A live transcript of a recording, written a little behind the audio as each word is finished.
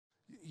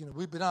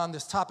we've been on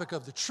this topic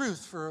of the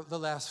truth for the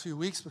last few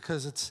weeks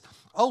because it's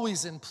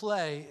always in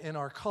play in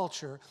our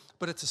culture,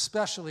 but it's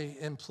especially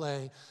in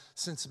play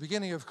since the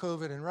beginning of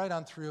COVID and right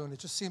on through, and it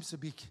just seems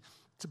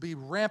to be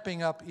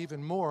ramping up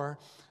even more.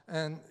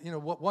 And,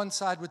 what one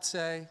side would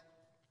say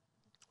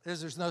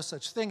is there's no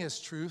such thing as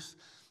truth,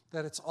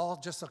 that it's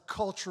all just a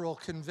cultural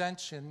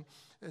convention.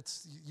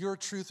 It's your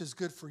truth is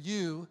good for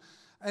you.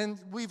 And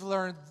we've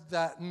learned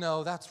that,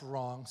 no, that's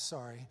wrong,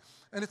 sorry.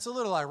 And it's a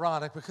little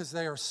ironic because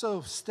they are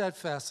so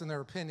steadfast in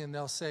their opinion,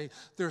 they'll say,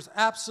 there's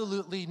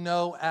absolutely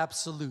no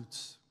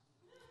absolutes,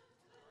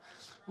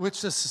 which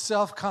is a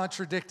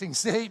self-contradicting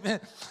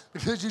statement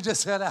because you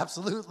just said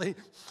absolutely,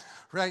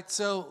 right?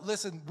 So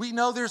listen, we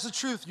know there's a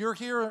truth. You're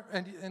here,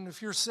 and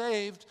if you're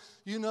saved,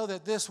 you know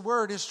that this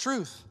word is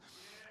truth,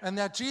 and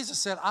that Jesus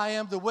said, I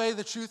am the way,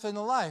 the truth, and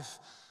the life.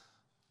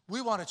 We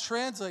want to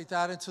translate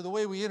that into the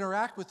way we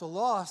interact with the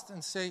lost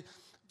and say,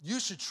 you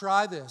should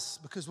try this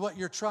because what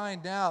you're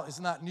trying now is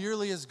not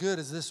nearly as good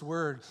as this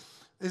word.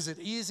 Is it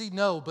easy?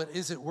 No, but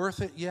is it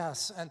worth it?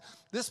 Yes. And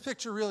this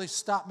picture really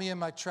stopped me in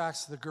my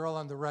tracks, the girl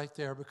on the right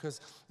there,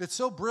 because it's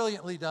so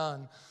brilliantly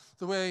done.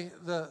 The way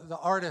the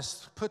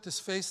artist put this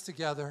face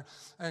together,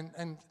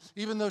 and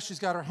even though she's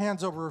got her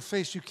hands over her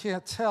face, you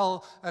can't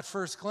tell at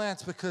first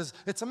glance because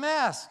it's a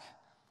mask.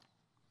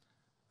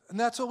 And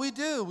that's what we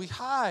do. We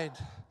hide.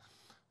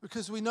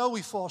 Because we know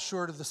we fall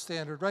short of the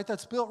standard, right?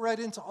 That's built right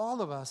into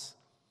all of us.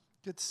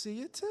 Good to see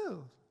you,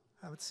 too.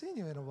 Haven't seen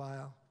you in a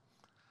while.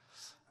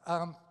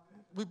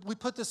 We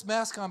put this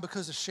mask on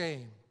because of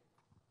shame.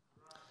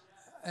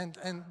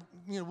 And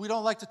we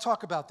don't like to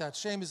talk about that.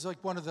 Shame is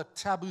like one of the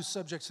taboo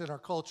subjects in our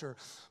culture.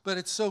 But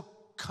it's so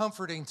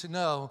comforting to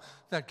know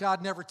that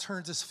God never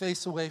turns his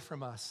face away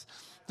from us.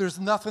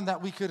 There's nothing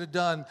that we could have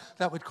done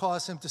that would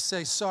cause him to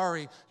say,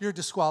 sorry, you're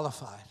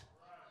disqualified.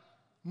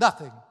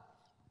 Nothing.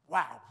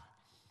 Wow.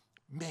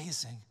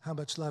 Amazing how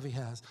much love he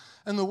has.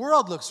 And the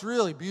world looks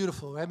really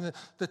beautiful. I mean,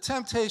 the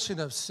temptation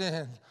of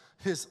sin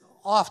is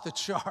off the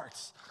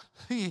charts.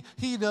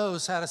 He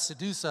knows how to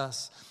seduce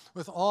us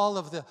with all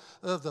of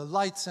the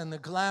lights and the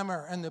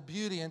glamour and the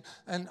beauty.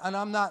 And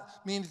I'm not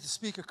meaning to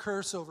speak a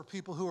curse over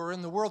people who are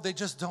in the world. They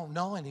just don't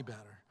know any better.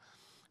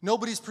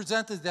 Nobody's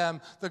presented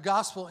them the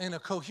gospel in a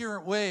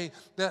coherent way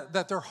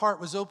that their heart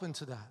was open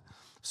to that.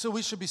 So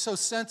we should be so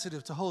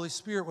sensitive to Holy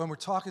Spirit when we're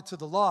talking to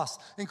the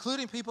lost,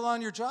 including people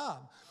on your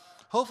job.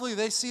 Hopefully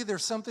they see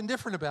there's something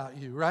different about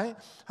you, right?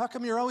 How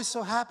come you're always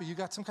so happy? You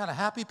got some kind of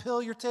happy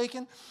pill you're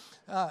taking?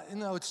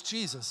 No, it's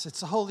Jesus.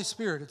 It's the Holy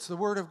Spirit. It's the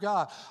Word of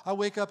God. I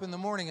wake up in the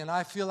morning and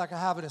I feel like I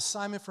have an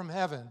assignment from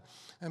heaven.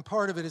 And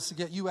part of it is to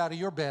get you out of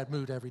your bad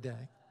mood every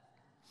day.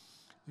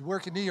 You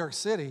work in New York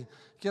City,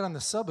 get on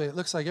the subway, it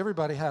looks like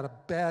everybody had a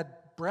bad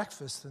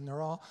breakfast and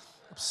they're all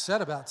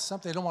upset about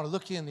something. They don't want to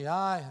look you in the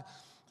eye.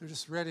 They're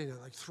just ready to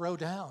throw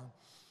down.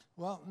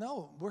 Well,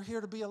 no, we're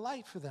here to be a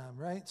light for them,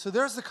 right? So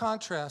there's the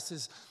contrast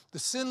is the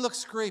sin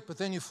looks great, but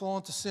then you fall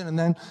into sin, and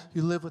then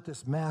you live with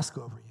this mask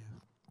over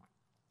you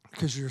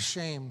because you're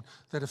ashamed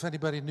that if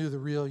anybody knew the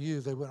real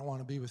you, they wouldn't want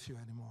to be with you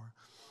anymore.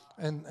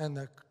 And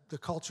the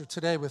culture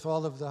today with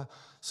all of the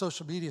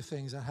social media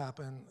things that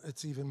happen,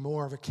 it's even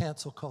more of a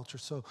cancel culture,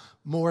 so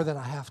more that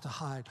I have to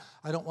hide.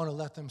 I don't want to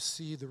let them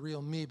see the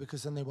real me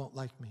because then they won't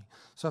like me.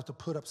 So I have to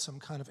put up some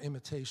kind of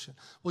imitation.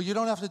 Well, you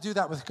don't have to do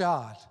that with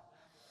God.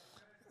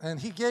 And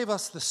he gave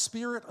us the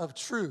Spirit of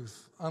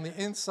truth on the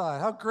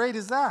inside. How great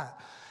is that?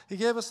 He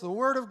gave us the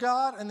Word of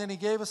God, and then he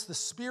gave us the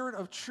Spirit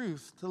of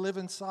truth to live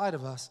inside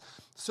of us.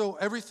 So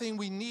everything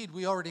we need,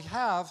 we already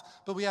have,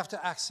 but we have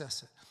to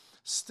access it.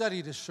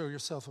 Study to show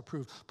yourself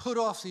approved. Put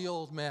off the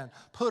old man.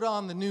 Put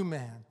on the new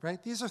man,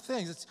 right? These are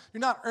things.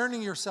 You're not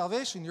earning your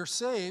salvation. You're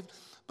saved,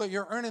 but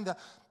you're earning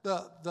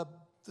the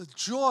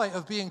joy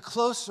of being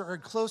closer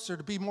and closer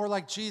to be more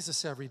like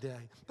Jesus every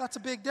day. That's a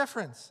big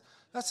difference.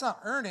 That's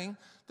not earning.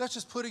 That's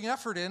just putting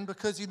effort in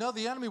because you know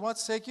the enemy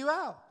wants to take you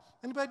out.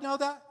 Anybody know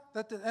that?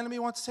 That the enemy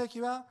wants to take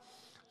you out?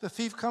 The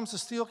thief comes to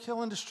steal,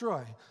 kill, and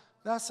destroy.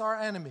 That's our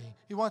enemy.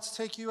 He wants to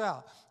take you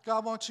out.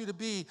 God wants you to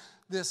be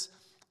this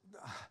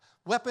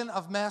weapon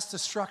of mass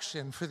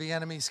destruction for the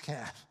enemy's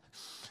camp.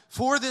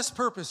 For this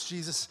purpose,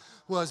 Jesus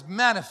was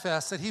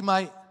manifest that he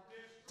might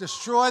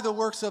destroy the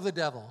works of the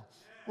devil.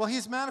 Well,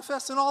 he's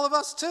manifest in all of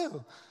us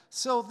too.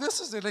 So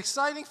this is an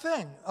exciting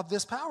thing of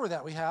this power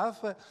that we have,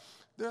 but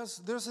there's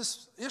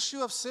this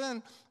issue of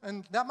sin,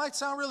 and that might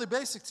sound really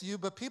basic to you,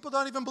 but people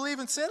don't even believe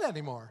in sin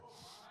anymore,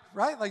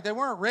 right? Like they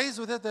weren't raised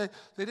with it. They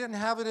didn't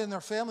have it in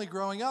their family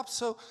growing up.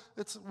 So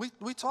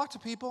we talk to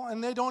people,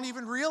 and they don't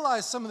even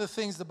realize some of the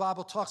things the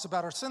Bible talks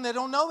about are sin. They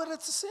don't know that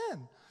it's a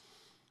sin,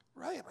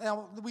 right?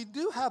 Now, we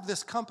do have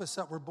this compass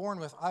that we're born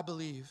with, I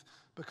believe,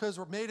 because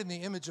we're made in the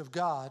image of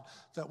God,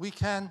 that we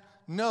can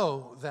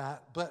know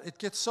that, but it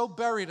gets so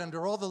buried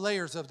under all the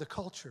layers of the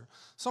culture.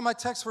 So my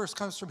text verse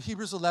comes from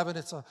Hebrews 11.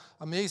 It's an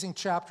amazing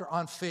chapter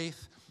on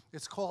faith.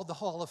 It's called the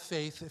Hall of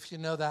Faith, if you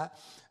know that.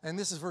 And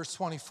this is verse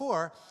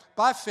 24.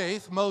 By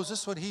faith,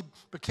 Moses, when he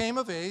became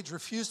of age,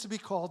 refused to be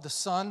called the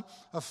son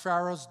of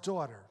Pharaoh's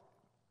daughter.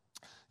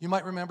 You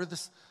might remember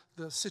this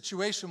the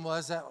situation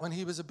was that when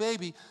he was a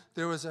baby,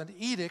 there was an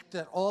edict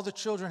that all the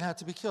children had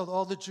to be killed.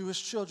 All the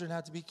Jewish children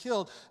had to be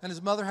killed. And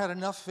his mother had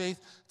enough faith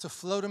to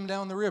float him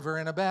down the river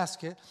in a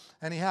basket.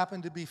 And he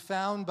happened to be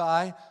found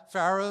by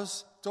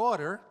Pharaoh's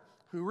daughter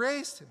who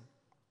raised him.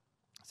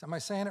 Am I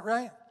saying it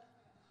right?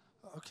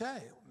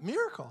 Okay,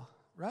 miracle,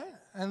 right?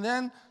 And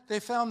then they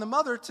found the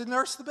mother to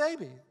nurse the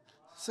baby.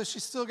 So she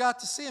still got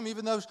to see him.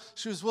 Even though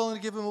she was willing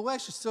to give him away,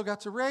 she still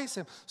got to raise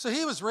him. So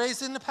he was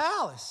raised in the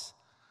palace.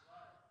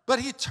 But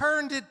he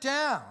turned it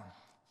down.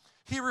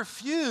 He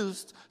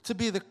refused to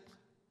be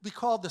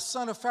called the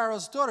son of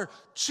Pharaoh's daughter,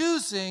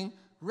 choosing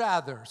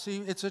rather, see,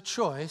 it's a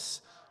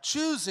choice,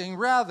 choosing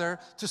rather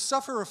to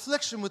suffer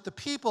affliction with the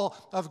people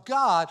of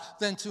God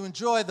than to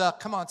enjoy the,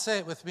 come on, say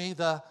it with me,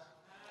 the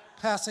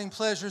passing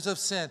pleasures of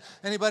sin.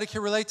 Anybody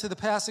can relate to the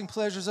passing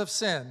pleasures of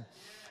sin?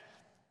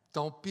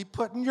 Don't be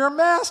putting your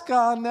mask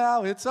on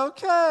now. It's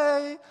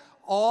okay.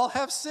 All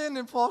have sinned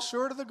and fall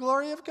short of the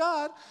glory of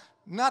God.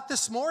 Not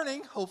this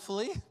morning,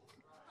 hopefully.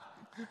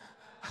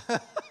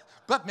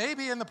 But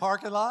maybe in the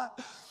parking lot.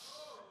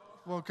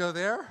 Won't go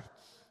there.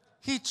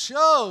 He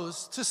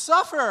chose to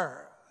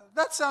suffer.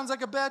 That sounds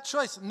like a bad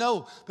choice.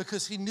 No,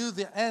 because he knew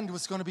the end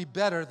was going to be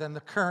better than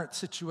the current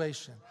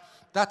situation.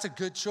 That's a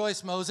good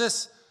choice,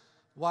 Moses.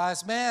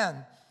 Wise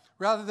man.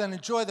 Rather than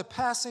enjoy the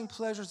passing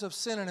pleasures of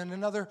sin. And in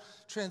another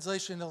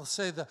translation, it'll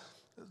say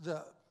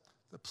the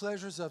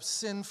pleasures of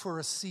sin for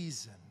a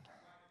season.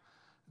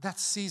 That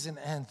season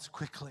ends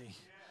quickly.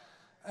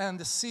 And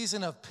the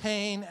season of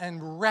pain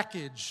and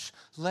wreckage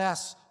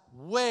lasts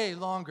way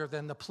longer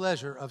than the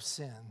pleasure of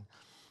sin.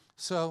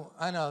 So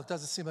I know it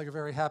doesn't seem like a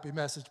very happy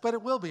message, but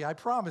it will be, I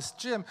promise.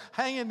 Jim,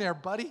 hang in there,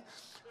 buddy.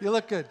 You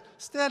look good.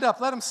 Stand up.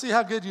 Let him see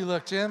how good you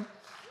look, Jim.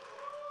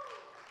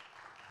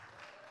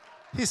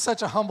 He's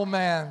such a humble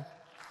man.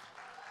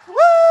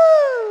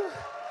 Woo!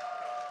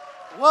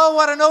 Whoa,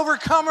 what an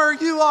overcomer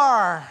you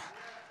are.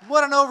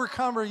 What an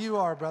overcomer you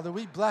are, brother.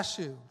 We bless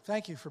you.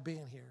 Thank you for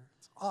being here.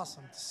 It's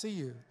awesome to see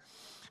you.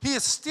 He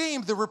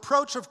esteemed the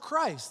reproach of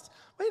Christ.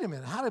 Wait a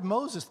minute. How did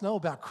Moses know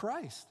about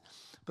Christ?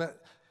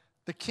 But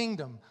the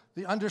kingdom,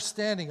 the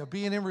understanding of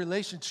being in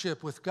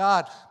relationship with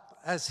God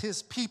as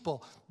his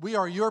people. We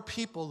are your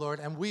people, Lord,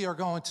 and we are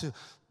going to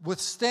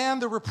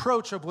withstand the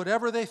reproach of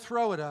whatever they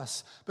throw at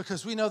us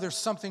because we know there's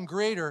something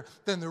greater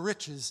than the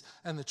riches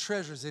and the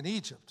treasures in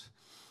Egypt.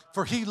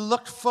 For he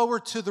looked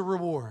forward to the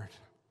reward.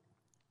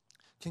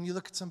 Can you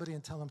look at somebody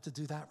and tell them to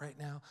do that right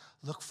now?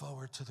 Look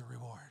forward to the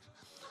reward.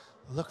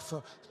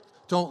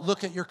 Don't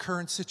look at your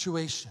current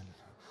situation,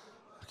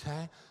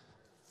 okay?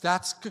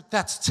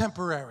 That's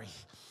temporary.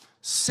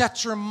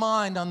 Set your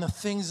mind on the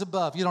things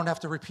above. You don't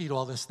have to repeat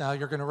all this now.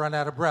 You're going to run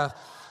out of breath.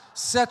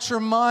 Set your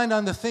mind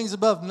on the things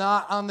above,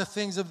 not on the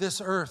things of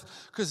this earth,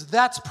 because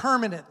that's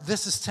permanent.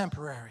 This is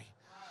temporary.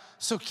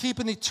 So keep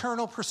an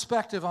eternal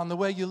perspective on the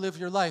way you live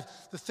your life.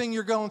 The thing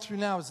you're going through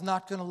now is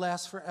not going to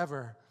last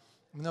forever.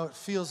 I know it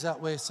feels that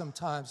way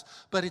sometimes.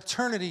 But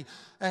eternity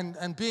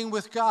and being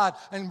with God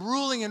and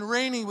ruling and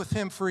reigning with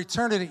him for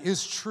eternity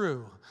is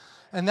true.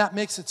 And that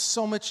makes it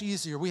so much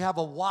easier. We have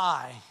a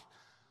why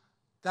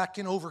that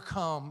can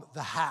overcome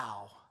the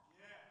how.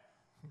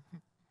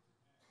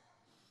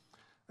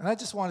 And I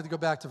just wanted to go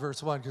back to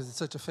verse 1 because it's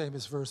such a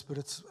famous verse, but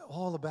it's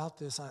all about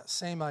this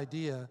same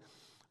idea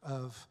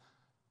of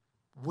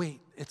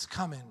wait, it's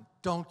coming.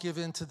 Don't give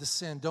in to the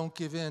sin. Don't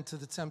give in to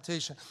the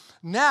temptation.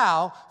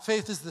 Now,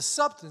 faith is the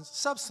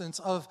substance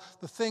of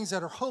the things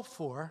that are hoped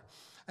for,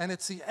 and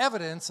it's the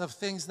evidence of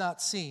things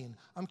not seen.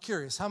 I'm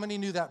curious, how many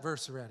knew that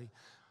verse already?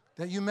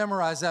 That you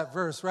memorized that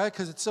verse, right?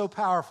 Because it's so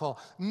powerful.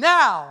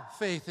 Now,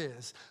 faith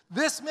is.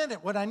 This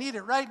minute, when I need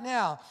it right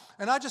now.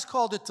 And I just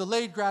called it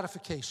delayed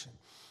gratification,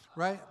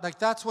 right? Like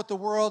that's what the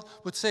world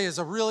would say is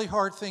a really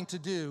hard thing to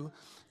do.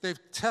 They've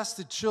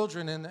tested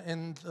children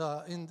in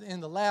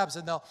the labs,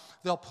 and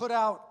they'll put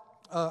out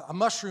a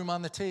mushroom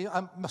on the table.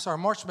 A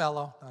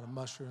marshmallow, not a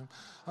mushroom.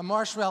 A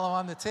marshmallow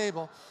on the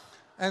table,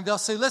 and they'll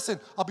say, "Listen,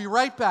 I'll be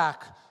right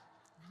back.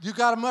 You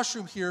got a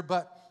mushroom here,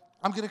 but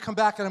I'm going to come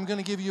back and I'm going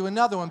to give you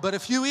another one. But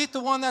if you eat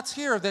the one that's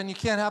here, then you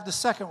can't have the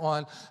second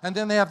one." And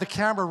then they have the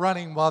camera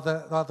running while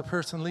the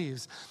person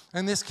leaves.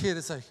 And this kid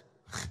is like,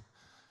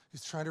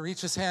 he's trying to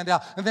reach his hand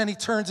out. And then he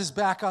turns his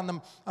back on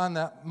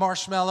the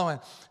marshmallow and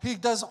he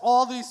does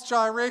all these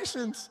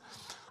gyrations.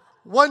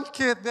 One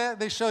kid,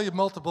 they show you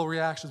multiple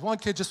reactions. One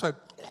kid just went,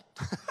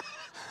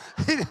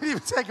 he didn't even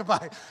take a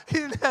bite. He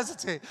didn't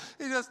hesitate.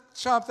 He just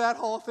chomped that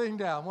whole thing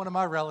down. One of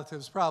my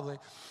relatives probably.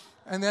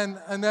 And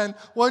then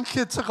one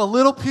kid took a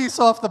little piece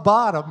off the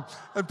bottom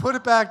and put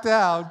it back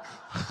down.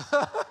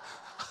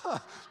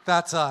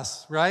 That's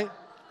us, right?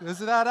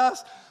 Isn't that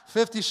us?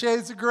 50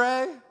 Shades of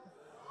Grey?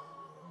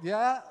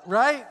 Yeah,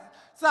 right?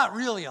 It's not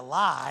really a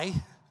lie.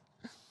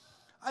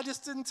 I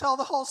just didn't tell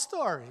the whole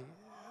story.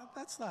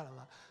 That's not a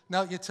lie.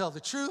 No, you tell the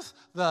truth,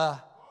 the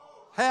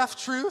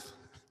half-truth,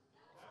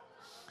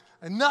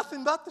 and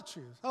nothing but the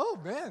truth. Oh,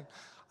 man,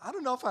 I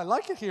don't know if I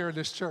like it here in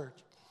this church.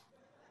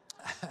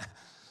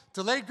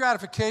 Delayed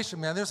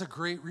gratification, man, there's a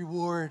great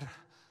reward.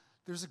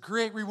 There's a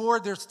great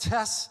reward. There's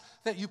tests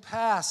that you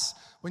pass.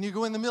 When you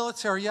go in the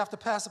military, you have to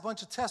pass a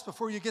bunch of tests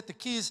before you get the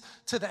keys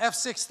to the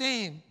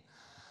F-16.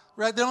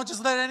 Right? They don't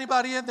just let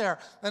anybody in there.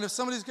 And if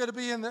somebody's going to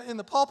be in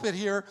the pulpit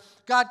here,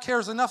 God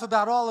cares enough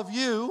about all of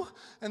you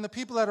and the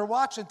people that are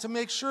watching to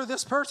make sure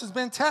this person's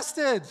been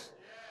tested.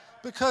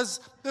 Because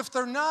if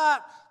they're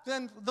not,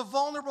 then the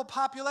vulnerable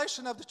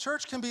population of the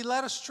church can be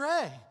led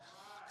astray.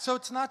 So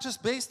it's not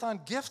just based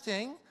on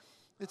gifting,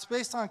 it's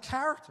based on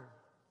character.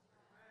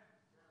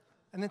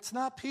 And it's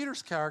not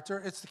Peter's character,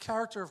 it's the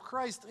character of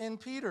Christ in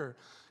Peter.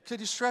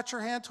 Could you stretch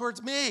your hand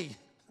towards me?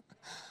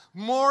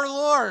 More,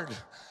 Lord.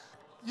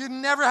 You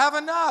never have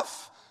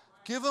enough.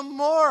 Give them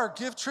more.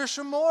 Give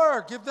Trisha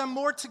more. Give them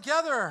more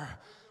together,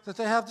 that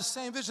they have the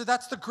same vision.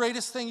 That's the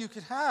greatest thing you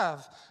could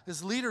have,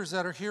 is leaders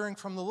that are hearing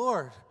from the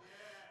Lord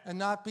and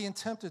not being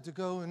tempted to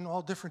go in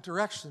all different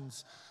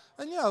directions.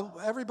 And, you know,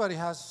 everybody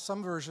has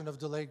some version of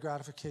delayed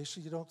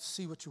gratification. You don't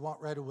see what you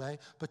want right away,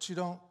 but you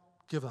don't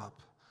give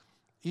up.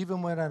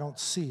 Even when I don't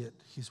see it,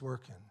 he's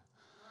working.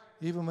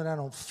 Even when I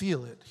don't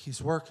feel it,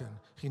 he's working.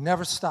 He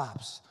never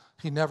stops.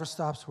 He never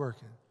stops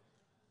working.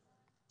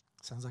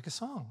 Sounds like a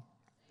song.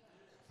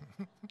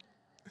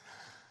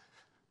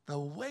 The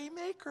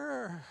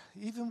Waymaker,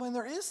 even when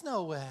there is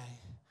no way.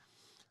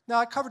 Now,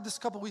 I covered this a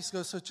couple weeks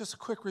ago, so it's just a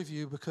quick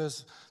review,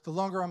 because the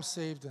longer I'm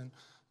saved and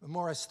the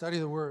more I study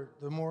the Word,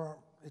 the more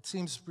it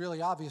seems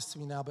really obvious to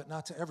me now, but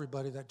not to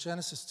everybody, that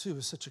Genesis 2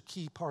 is such a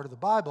key part of the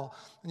Bible.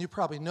 And you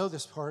probably know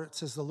this part. It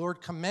says the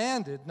Lord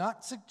commanded,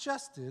 not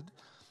suggested,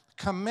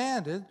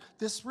 commanded.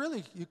 This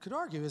really, you could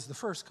argue, is the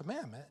first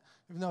commandment,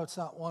 even though it's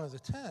not one of the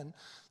 10.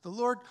 The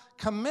Lord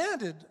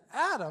commanded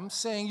Adam,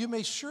 saying, you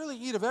may surely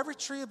eat of every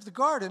tree of the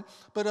garden,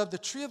 but of the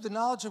tree of the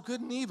knowledge of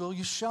good and evil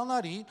you shall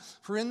not eat,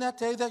 for in that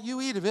day that you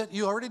eat of it,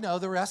 you already know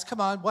the rest.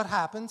 Come on, what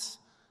happens?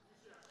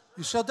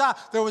 You shall die.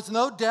 There was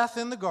no death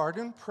in the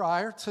garden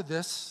prior to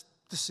this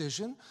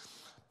decision,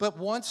 but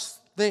once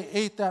they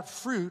ate that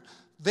fruit,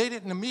 they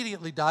didn't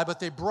immediately die, but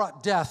they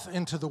brought death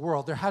into the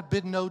world. There had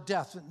been no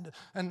death.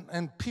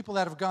 And people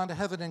that have gone to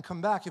heaven and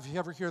come back, if you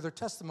ever hear their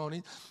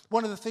testimony,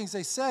 one of the things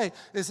they say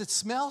is it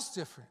smells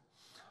different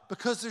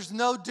because there's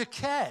no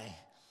decay.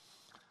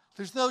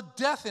 There's no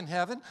death in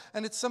heaven,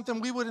 and it's something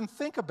we wouldn't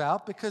think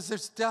about because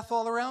there's death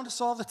all around us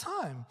all the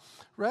time,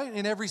 right?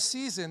 In every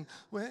season,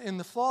 in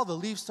the fall, the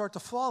leaves start to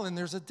fall, and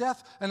there's a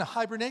death and a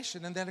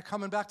hibernation, and then a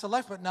coming back to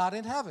life, but not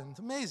in heaven. It's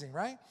amazing,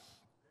 right?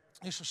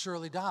 You shall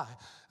surely die.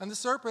 And the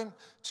serpent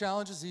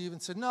challenges Eve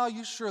and said, no,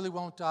 you surely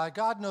won't die.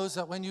 God knows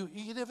that when you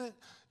eat of it,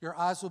 your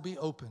eyes will be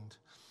opened.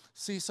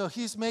 See, so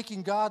he's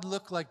making God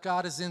look like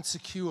God is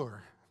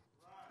insecure.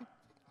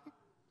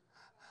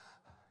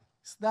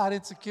 He's not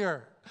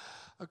insecure,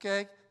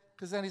 okay?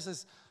 Because then he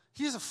says,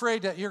 he's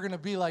afraid that you're going to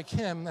be like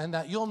him and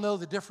that you'll know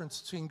the difference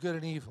between good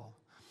and evil.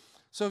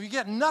 So if you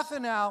get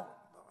nothing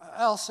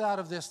else out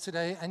of this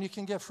today, and you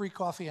can get free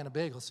coffee and a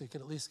bagel, so you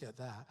can at least get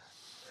that.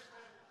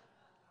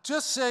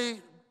 Just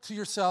say to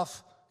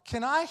yourself,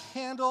 can I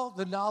handle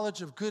the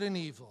knowledge of good and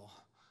evil?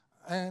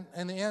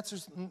 And the answer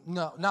is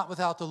no, not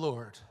without the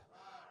Lord,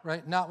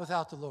 right? Not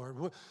without the Lord.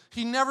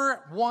 He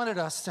never wanted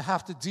us to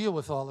have to deal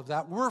with all of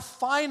that. We're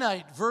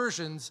finite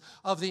versions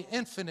of the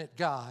infinite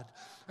God.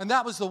 And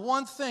that was the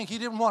one thing he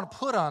didn't want to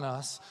put on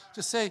us,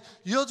 to say,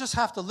 you'll just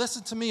have to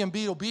listen to me and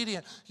be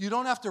obedient. You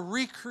don't have to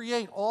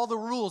recreate all the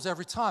rules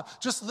every time.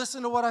 Just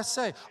listen to what I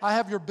say. I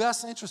have your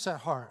best interests at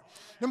heart.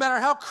 No matter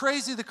how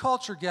crazy the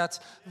culture gets,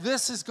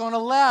 this is going to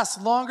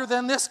last longer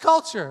than this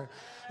culture.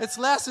 It's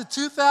lasted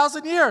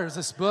 2,000 years,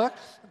 this book,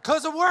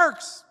 because it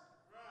works.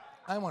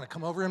 I want to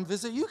come over and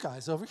visit you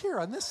guys over here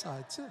on this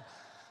side, too,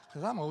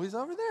 because I'm always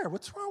over there.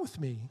 What's wrong with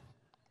me?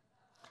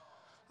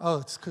 Oh,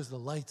 it's because the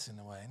light's in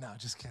the way. No,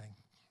 just kidding.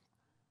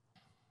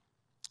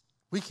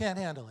 We can't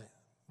handle it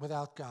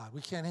without God.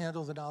 We can't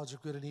handle the knowledge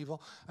of good and evil.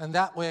 And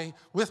that way,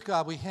 with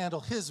God, we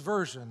handle his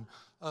version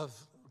of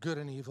good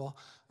and evil.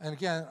 And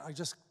again, I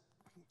just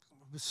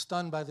was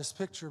stunned by this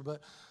picture,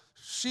 but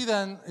she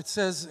then, it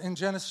says in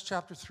Genesis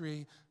chapter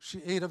 3,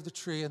 she ate of the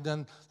tree, and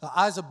then the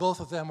eyes of both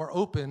of them were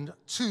opened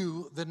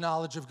to the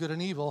knowledge of good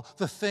and evil,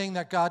 the thing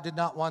that God did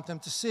not want them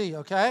to see,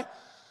 okay?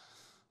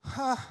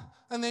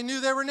 And they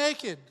knew they were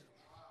naked.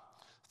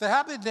 They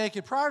had been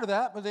naked prior to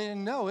that, but they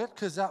didn't know it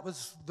because that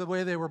was the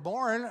way they were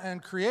born and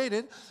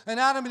created. And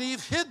Adam and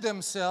Eve hid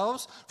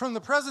themselves from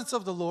the presence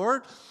of the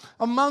Lord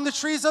among the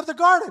trees of the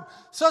garden.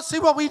 So see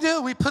what we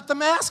do. We put the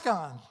mask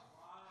on.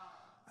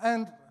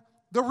 And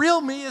the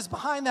real me is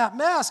behind that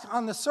mask.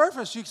 On the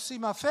surface, you can see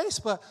my face,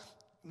 but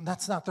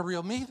that's not the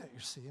real me that you're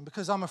seeing,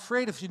 because I'm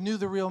afraid if you knew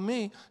the real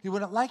me, you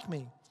wouldn't like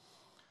me.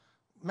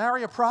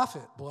 Marry a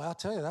prophet. Boy, I'll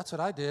tell you, that's what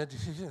I did.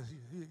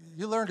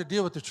 You learn to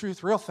deal with the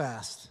truth real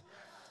fast.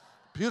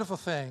 Beautiful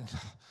thing.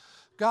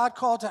 God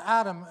called to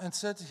Adam and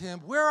said to him,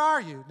 where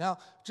are you? Now,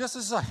 just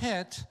as a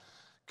hint,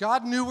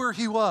 God knew where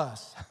he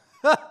was.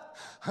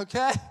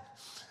 Okay?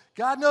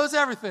 God knows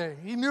everything.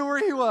 He knew where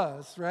he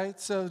was, right?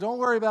 So don't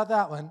worry about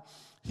that one.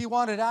 He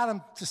wanted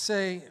Adam to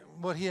say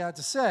what he had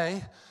to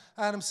say.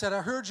 Adam said,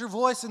 I heard your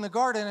voice in the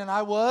garden and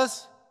I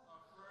was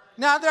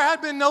Now, there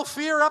had been no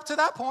fear up to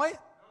that point.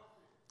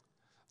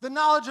 The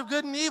knowledge of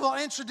good and evil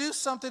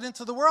introduced something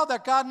into the world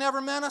that God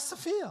never meant us to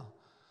feel.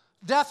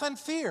 Death and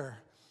fear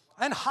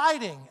and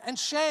hiding and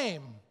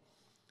shame.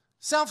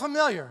 Sound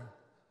familiar?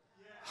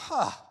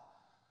 Huh.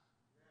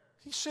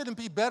 He shouldn't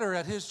be better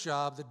at his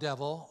job, the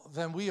devil,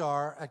 than we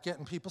are at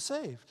getting people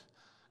saved.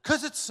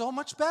 Because it's so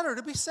much better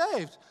to be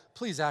saved.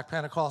 Please act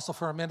Pentecostal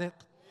for a minute.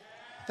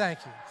 Thank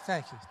you,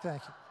 thank you,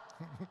 thank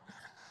you.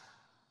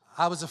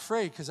 I was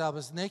afraid because I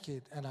was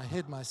naked and I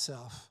hid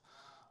myself.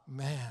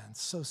 Man,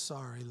 so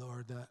sorry,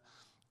 Lord,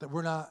 that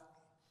we're not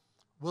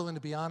willing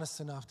to be honest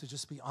enough to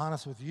just be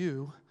honest with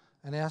you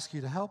and ask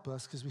you to help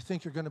us because we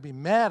think you're going to be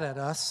mad at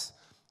us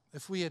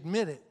if we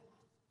admit it.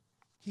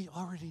 He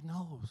already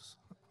knows.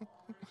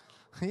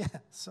 Yeah,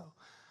 so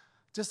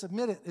just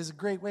admit it is a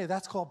great way.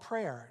 That's called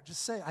prayer.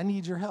 Just say, I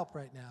need your help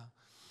right now.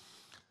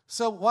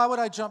 So why would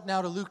I jump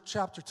now to Luke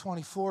chapter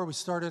 24? We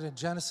started in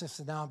Genesis,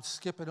 and now I'm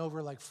skipping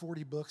over like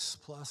 40 books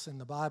plus in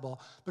the Bible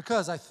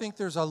because I think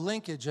there's a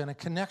linkage and a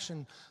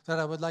connection that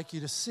I would like you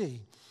to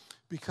see.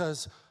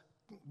 Because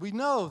we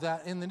know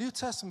that in the New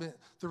Testament,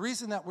 the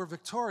reason that we're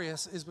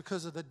victorious is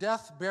because of the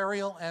death,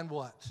 burial, and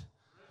what?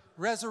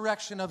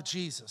 Resurrection of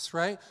Jesus,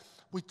 right?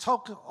 We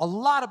talk a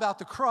lot about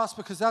the cross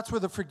because that's where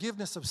the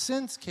forgiveness of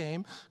sins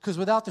came, because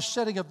without the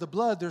shedding of the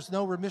blood, there's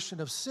no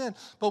remission of sin.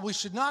 But we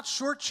should not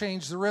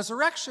shortchange the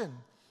resurrection,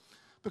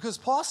 because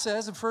Paul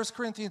says in 1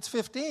 Corinthians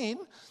 15,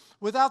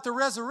 without the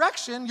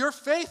resurrection, your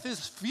faith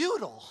is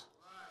futile.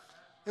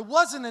 It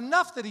wasn't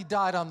enough that he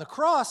died on the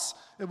cross.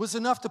 It was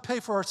enough to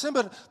pay for our sin.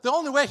 But the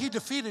only way he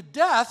defeated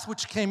death,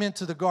 which came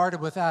into the garden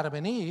with Adam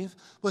and Eve,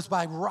 was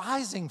by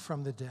rising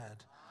from the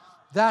dead.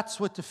 That's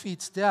what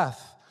defeats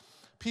death.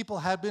 People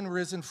had been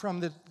risen from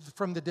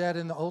the dead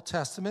in the Old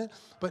Testament,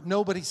 but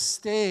nobody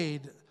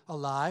stayed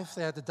alive.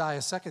 They had to die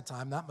a second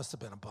time. That must have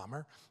been a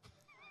bummer.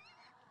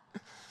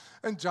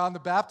 And John the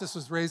Baptist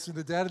was raised from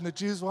the dead, and the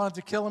Jews wanted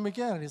to kill him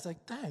again. And he's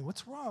like, dang,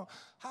 what's wrong?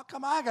 How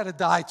come I got to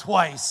die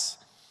twice?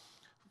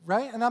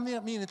 Right? And I'm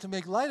not meaning to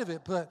make light of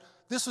it, but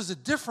this was a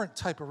different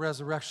type of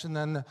resurrection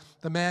than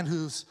the man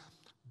whose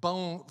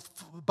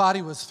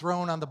body was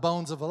thrown on the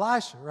bones of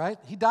Elisha, right?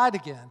 He died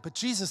again, but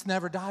Jesus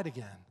never died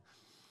again,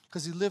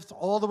 because he lived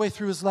all the way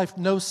through his life,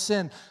 no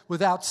sin.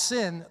 Without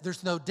sin,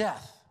 there's no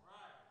death.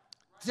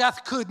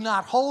 Death could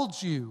not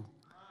hold you.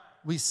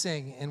 We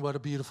sing in What a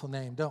Beautiful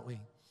Name, don't we?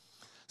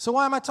 So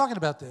why am I talking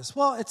about this?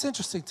 Well, it's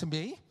interesting to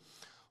me.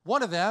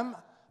 One of them,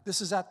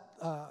 this is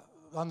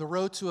on the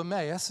road to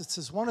Emmaus. It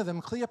says, one of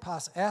them,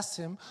 Cleopas, asked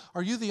him,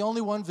 are you the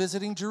only one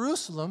visiting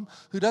Jerusalem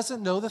who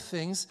doesn't know the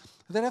things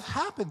that have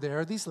happened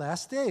there these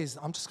last days?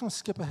 I'm just going to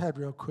skip ahead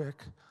real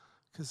quick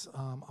because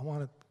I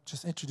want to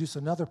just introduce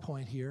another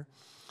point here.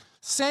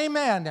 Same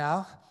man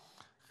now,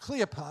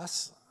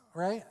 Cleopas,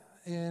 right?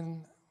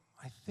 And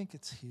I think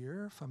it's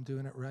here, if I'm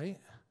doing it right.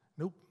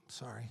 Nope,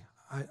 sorry.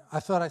 I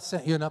thought I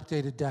sent you an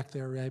updated deck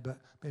there, Ray, but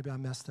maybe I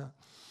messed up.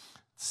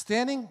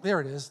 Standing, there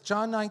it is,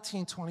 John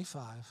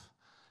 19:25.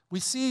 We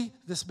see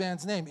this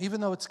man's name, even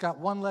though it's got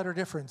one letter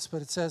difference,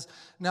 but it says,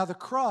 now the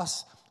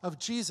cross of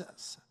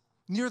Jesus,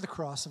 near the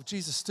cross of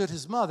Jesus stood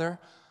his mother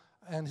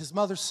and his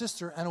mother's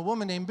sister and a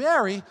woman named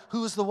Mary,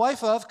 who was the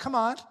wife of, come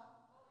on,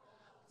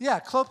 yeah,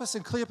 Clopas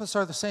and Cleopas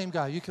are the same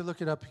guy. You can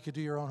look it up. You could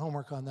do your own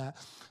homework on that.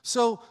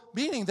 So,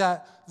 meaning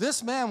that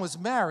this man was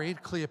married,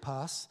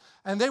 Cleopas,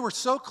 and they were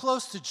so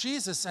close to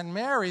Jesus and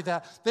Mary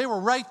that they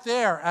were right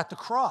there at the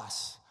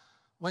cross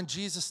when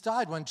Jesus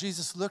died, when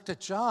Jesus looked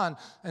at John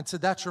and said,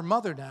 that's your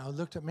mother now. He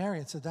looked at Mary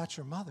and said, that's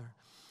your mother.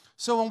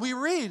 So when we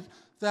read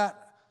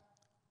that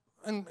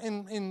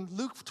in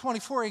Luke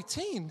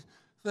 24:18,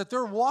 that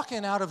they're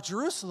walking out of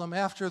Jerusalem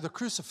after the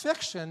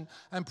crucifixion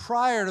and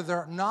prior to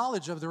their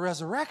knowledge of the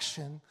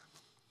resurrection,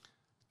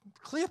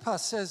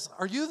 Cleopas says,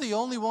 are you the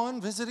only one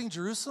visiting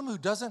Jerusalem who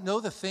doesn't know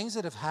the things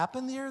that have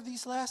happened there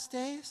these last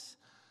days?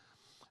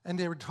 And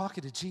they were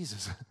talking to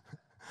Jesus.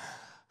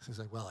 So he's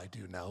like, well, I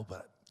do know,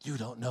 but you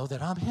don't know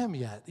that I'm him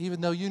yet.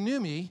 Even though you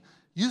knew me,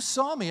 you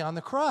saw me on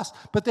the cross,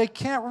 but they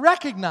can't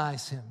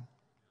recognize him.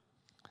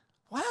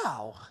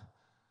 Wow,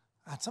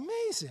 that's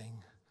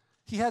amazing.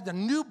 He had a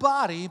new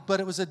body, but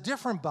it was a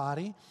different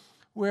body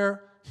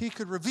where he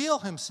could reveal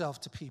himself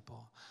to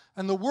people.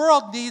 And the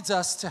world needs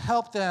us to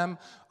help them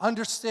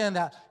understand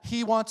that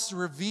he wants to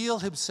reveal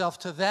himself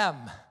to them.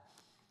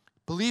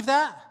 Believe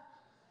that?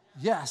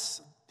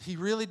 Yes, he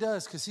really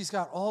does, because he's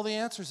got all the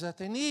answers that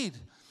they need.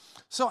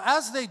 So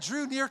as they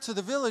drew near to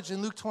the village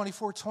in Luke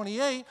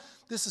 24:28,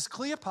 this is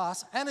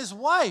Cleopas and his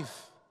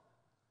wife.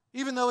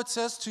 Even though it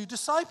says 2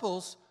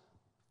 disciples,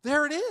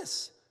 there it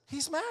is.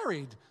 He's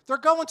married. They're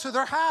going to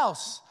their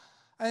house.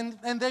 And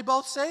they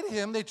both say to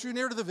him, they drew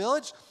near to the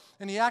village,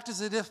 and he acted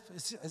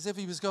as if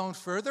he was going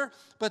further.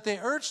 But they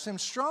urged him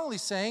strongly,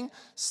 saying,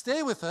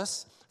 stay with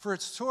us, for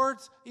it's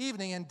towards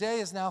evening, and day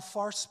is now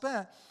far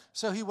spent.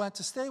 So he went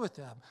to stay with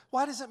them.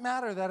 Why does it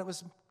matter that it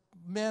was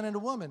a man and a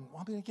woman? Well,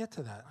 I'm going to get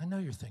to that. I know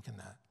you're thinking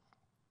that.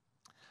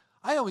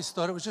 I always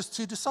thought it was just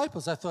 2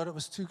 disciples. I thought it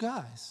was 2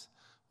 guys.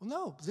 Well,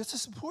 no, this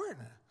is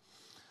important.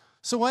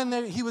 So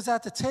when he was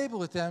at the table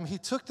with them, he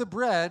took the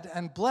bread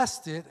and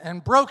blessed it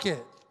and broke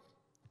it.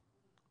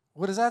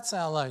 What does that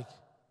sound like?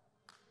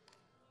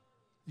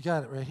 You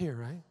got it right here,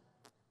 right?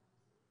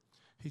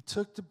 He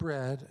took the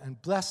bread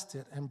and blessed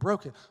it and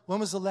broke it. When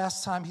was the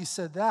last time he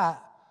said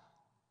that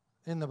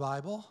in the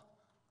Bible?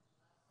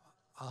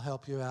 I'll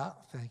help you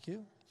out. Thank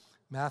you.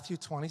 Matthew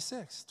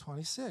 26.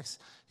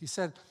 He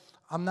said,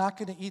 I'm not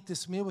going to eat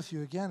this meal with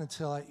you again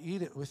until I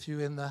eat it with you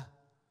in the,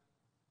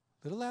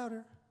 little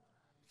louder,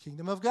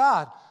 kingdom of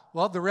God.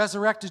 Well, the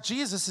resurrected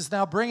Jesus is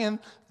now bringing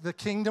the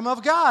kingdom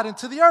of God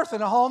into the earth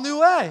in a whole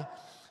new way.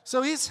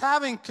 So he's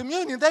having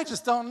communion. They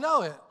just don't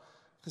know it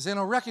because they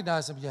don't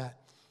recognize him yet.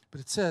 But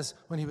it says,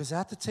 when he was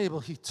at the table,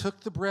 he took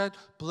the bread,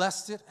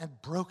 blessed it, and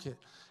broke it.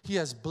 He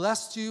has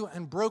blessed you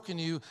and broken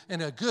you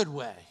in a good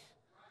way.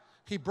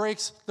 He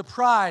breaks the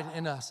pride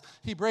in us.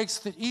 He breaks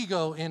the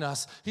ego in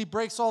us. He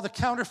breaks all the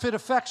counterfeit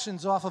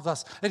affections off of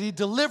us. And he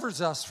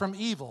delivers us from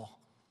evil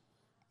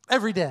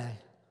every day.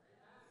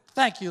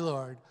 Thank you,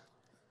 Lord.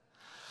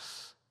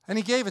 And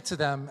he gave it to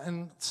them.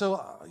 And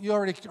so you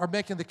already are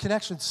making the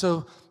connection.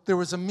 So there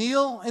was a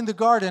meal in the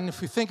garden,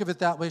 if you think of it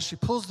that way. She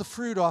pulls the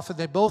fruit off and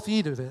they both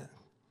eat of it.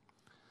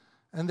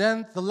 And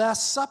then the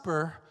Last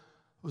Supper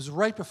was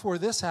right before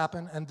this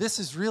happened. And this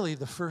is really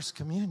the first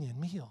communion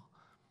meal.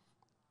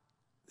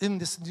 In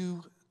this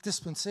new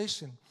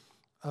dispensation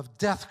of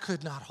death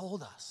could not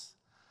hold us.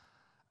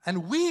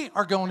 And we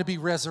are going to be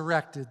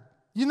resurrected.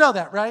 You know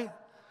that, right?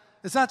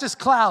 It's not just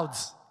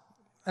clouds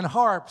and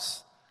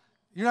harps.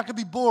 You're not going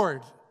to be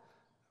bored.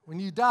 When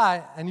you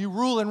die and you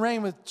rule and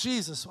reign with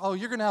Jesus, oh,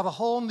 you're going to have a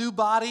whole new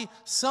body.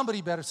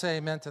 Somebody better say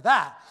amen to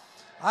that.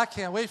 I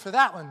can't wait for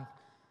that one.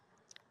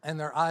 And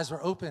their eyes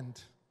were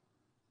opened.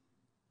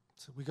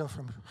 So we go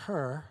from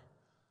her,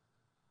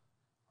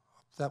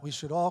 that we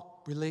should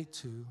all relate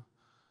to,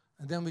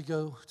 and then we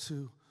go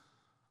to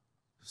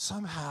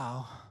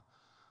somehow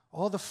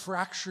all the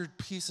fractured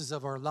pieces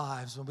of our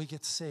lives when we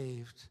get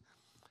saved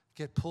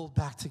get pulled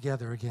back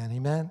together again.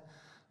 Amen?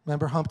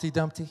 Remember Humpty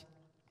Dumpty?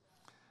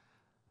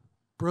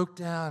 Broke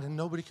down and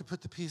nobody could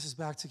put the pieces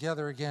back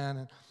together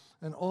again.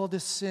 And all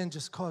this sin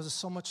just causes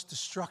so much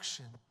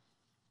destruction.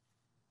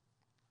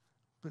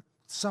 But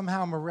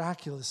somehow,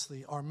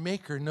 miraculously, our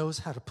Maker knows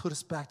how to put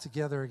us back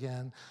together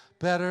again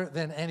better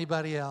than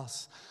anybody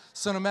else.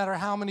 So no matter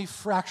how many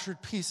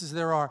fractured pieces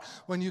there are,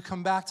 when you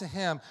come back to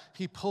him,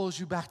 he pulls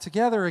you back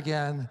together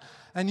again,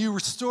 and you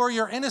restore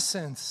your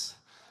innocence.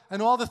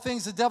 And all the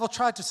things the devil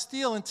tried to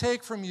steal and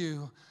take from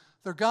you,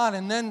 they're gone,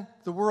 and then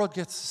the world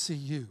gets to see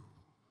you,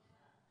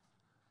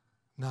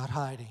 not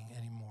hiding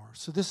anymore.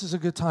 So this is a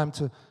good time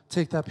to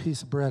take that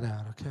piece of bread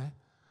out, okay?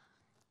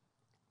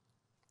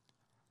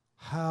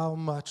 How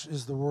much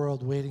is the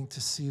world waiting to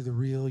see the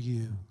real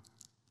you?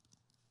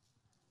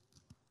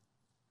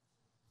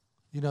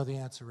 You know the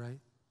answer, right?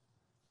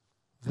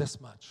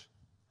 This much.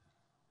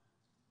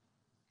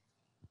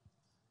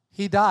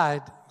 He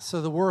died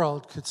so the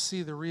world could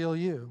see the real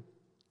you.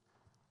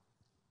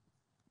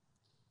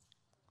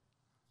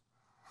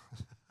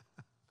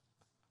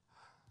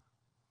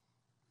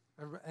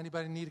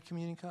 Anybody need a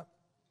communion cup?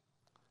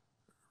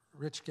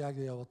 Rich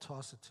Gagliel will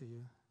toss it to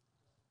you.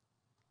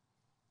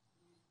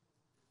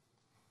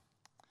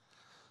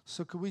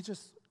 So could we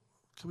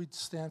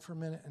stand for a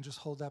minute and just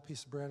hold that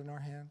piece of bread in our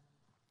hand?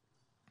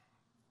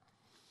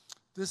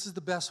 This is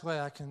the best way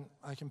I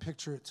can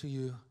picture it to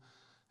you,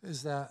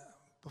 is that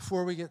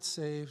before we get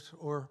saved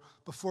or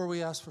before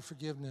we ask for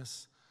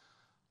forgiveness,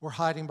 we're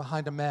hiding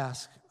behind a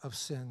mask of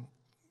sin,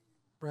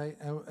 right?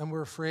 And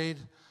we're afraid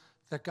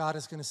that God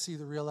is going to see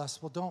the real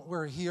us. Well, don't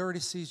worry. He already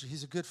sees you.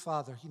 He's a good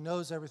father. He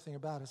knows everything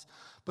about us.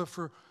 But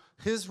for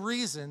his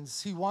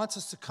reasons, he wants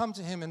us to come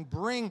to him and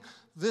bring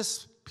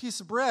this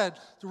piece of bread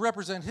to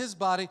represent his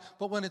body.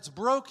 But when it's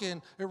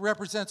broken, it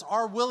represents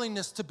our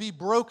willingness to be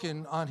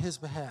broken on his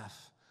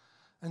behalf.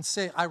 And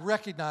say, I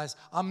recognize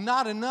I'm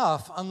not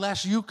enough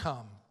unless you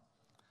come.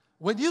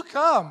 When you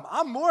come,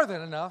 I'm more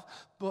than enough.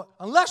 But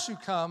unless you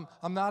come,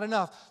 I'm not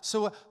enough.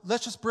 So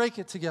let's just break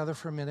it together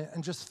for a minute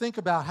and just think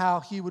about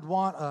how he would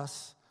want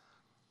us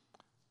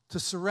to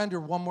surrender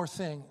one more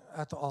thing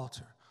at the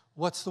altar.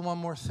 What's the one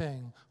more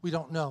thing? We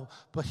don't know.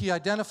 But he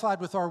identified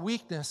with our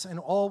weakness in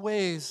all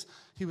ways.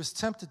 He was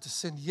tempted to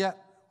sin, yet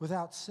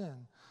without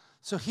sin.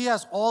 So he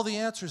has all the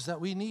answers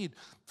that we need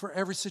for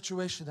every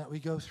situation that we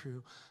go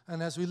through.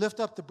 And as we lift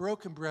up the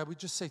broken bread, we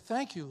just say,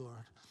 thank you,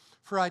 Lord,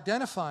 for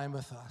identifying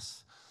with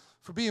us,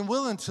 for being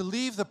willing to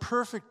leave the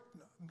perfect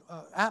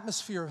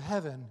atmosphere of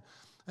heaven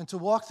and to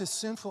walk this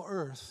sinful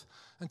earth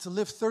and to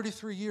live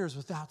 33 years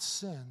without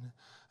sin,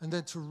 and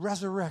then to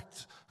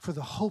resurrect for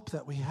the hope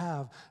that we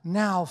have.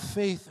 Now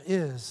faith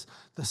is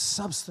the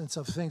substance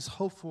of things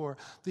hoped for,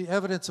 the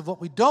evidence of what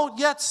we don't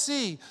yet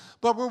see,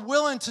 but we're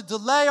willing to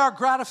delay our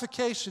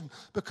gratification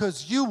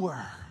because you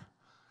were.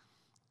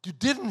 You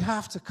didn't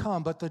have to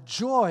come, but the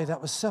joy that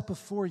was set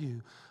before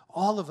you,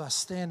 all of us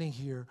standing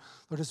here,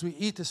 Lord, as we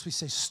eat this, we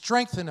say,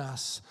 strengthen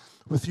us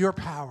with your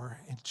power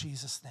in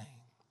Jesus' name.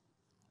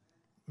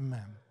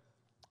 Amen.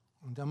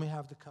 And then we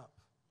have the cup.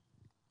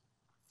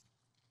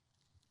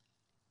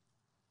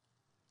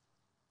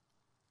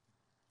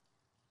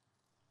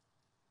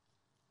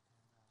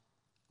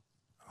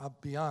 I'll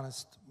be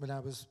honest, when I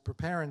was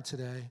preparing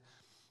today,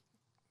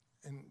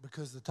 and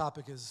because the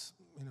topic is,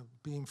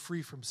 being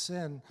free from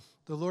sin,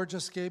 the Lord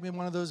just gave me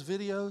one of those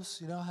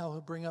videos, how he'll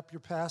bring up your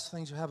past,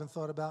 things you haven't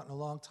thought about in a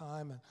long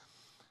time,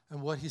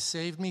 and what he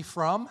saved me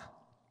from.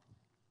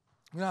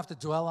 We don't have to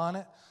dwell on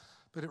it,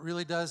 but it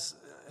really does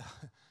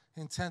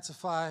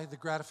intensify the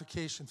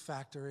gratification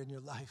factor in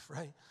your life,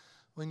 right?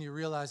 When you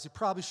realize you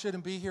probably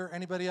shouldn't be here.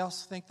 Anybody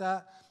else think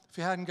that? If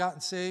you hadn't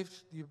gotten saved,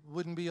 you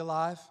wouldn't be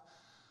alive?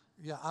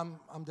 Yeah,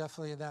 I'm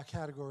definitely in that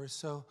category.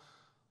 So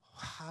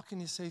how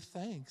can you say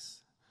thanks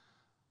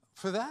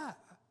for that?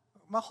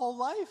 My whole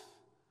life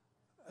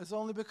is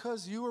only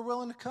because you were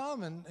willing to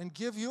come and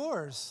give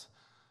yours.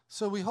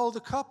 So we hold the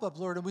cup up,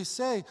 Lord, and we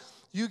say,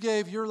 you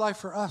gave your life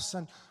for us,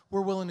 and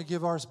we're willing to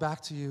give ours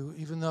back to you,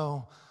 even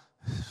though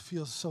it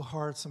feels so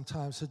hard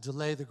sometimes to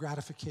delay the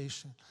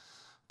gratification.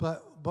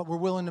 But we're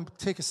willing to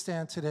take a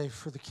stand today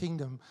for the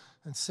kingdom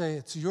and say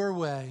it's your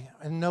way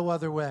and no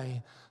other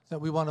way that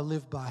we want to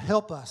live by.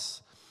 Help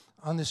us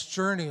on this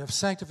journey of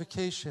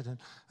sanctification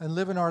and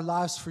living our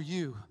lives for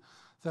you,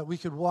 that we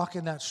could walk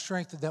in that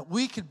strength, and that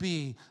we could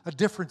be a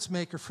difference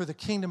maker for the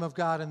kingdom of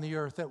God in the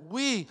earth, that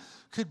we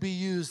could be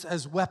used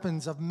as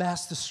weapons of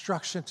mass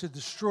destruction to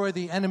destroy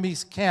the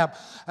enemy's camp.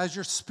 As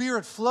your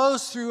Spirit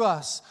flows through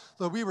us,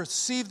 Lord, we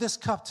receive this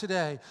cup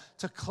today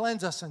to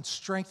cleanse us and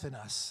strengthen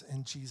us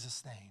in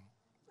Jesus' name.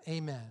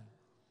 Amen.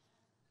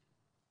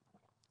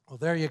 Well,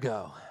 there you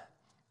go.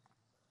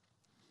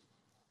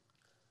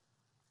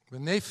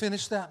 When they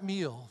finished that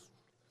meal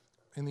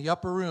in the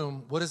upper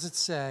room, what does it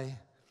say?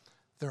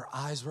 Their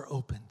eyes were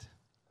opened.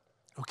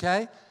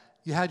 Okay?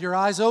 You had your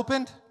eyes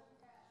opened?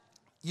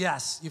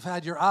 Yes, you've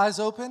had your eyes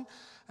open.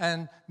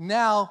 And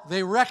now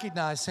they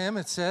recognize him,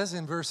 it says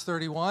in verse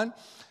 31,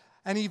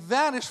 and he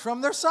vanished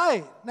from their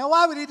sight. Now,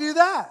 why would he do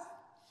that?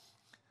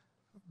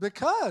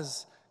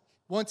 Because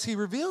once he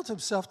revealed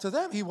himself to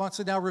them, he wants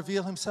to now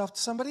reveal himself to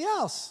somebody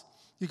else.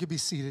 You could be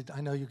seated.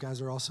 I know you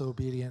guys are also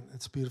obedient.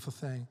 It's a beautiful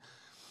thing.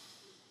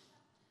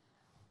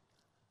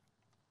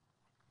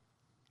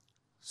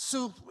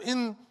 So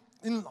in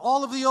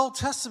all of the Old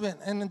Testament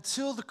and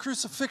until the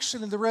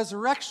crucifixion and the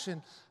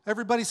resurrection,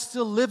 everybody's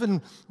still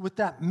living with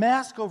that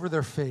mask over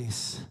their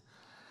face.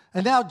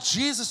 And now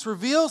Jesus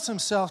reveals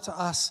himself to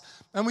us,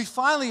 and we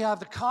finally have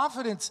the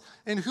confidence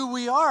in who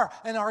we are.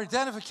 And our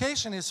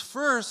identification is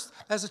first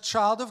as a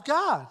child of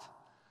God,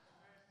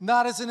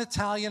 not as an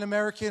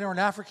Italian-American or an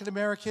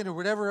African-American or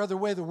whatever other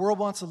way the world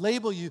wants to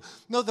label you.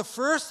 No, the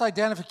first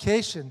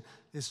identification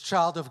is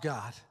child of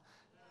God.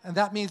 And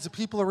that means the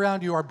people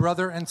around you are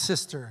brother and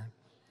sister.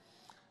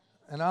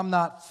 And I'm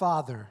not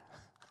father.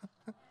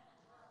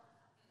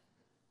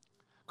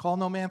 Call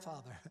no man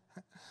father.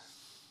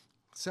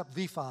 Except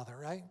the Father,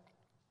 right?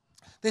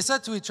 They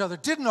said to each other,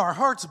 didn't our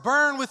hearts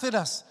burn within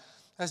us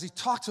as he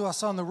talked to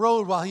us on the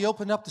road while he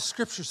opened up the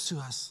scriptures to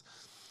us?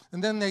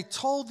 And then they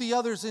told the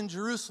others in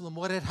Jerusalem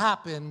what had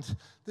happened.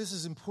 This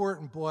is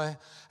important, boy.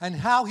 And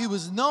how he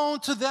was known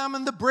to them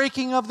in the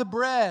breaking of the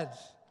bread.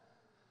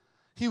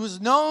 He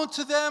was known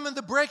to them in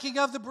the breaking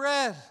of the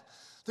bread.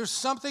 There's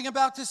something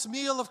about this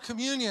meal of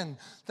communion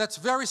that's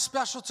very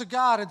special to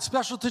God and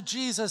special to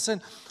Jesus.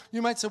 And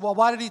you might say, well,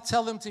 why did he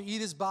tell them to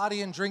eat his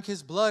body and drink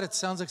his blood? It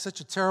sounds like such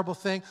a terrible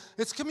thing.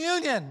 It's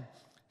communion.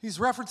 He's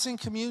referencing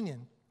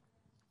communion.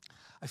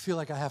 I feel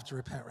like I have to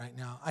repent right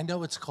now. I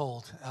know it's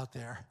cold out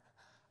there.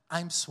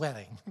 I'm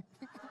sweating.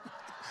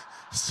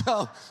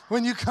 So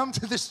when you come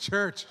to this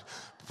church,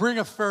 bring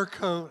a fur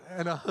coat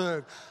and a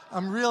hood.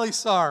 I'm really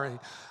sorry.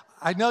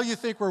 I know you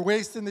think we're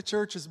wasting the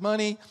church's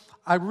money.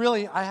 I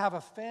have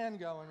a fan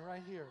going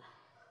right here.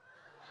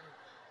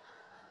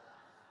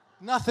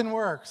 Nothing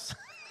works.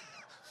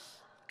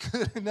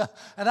 Good enough.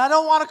 And I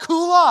don't want to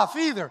cool off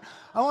either.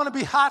 I want to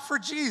be hot for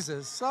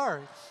Jesus.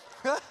 Sorry.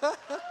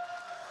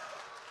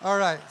 All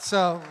right,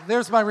 so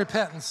there's my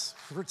repentance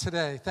for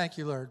today. Thank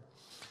you, Lord.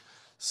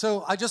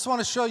 So I just want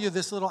to show you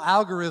this little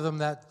algorithm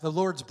that the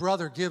Lord's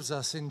brother gives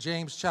us in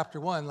James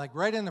chapter 1, like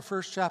right in the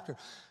first chapter.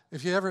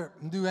 If you ever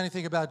knew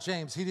anything about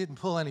James, he didn't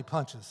pull any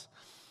punches.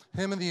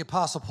 Him and the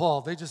Apostle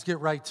Paul, they just get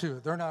right to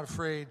it. They're not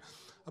afraid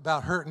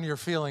about hurting your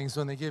feelings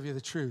when they give you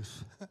the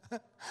truth.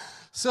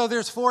 So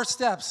there's 4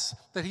 steps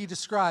that he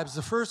describes.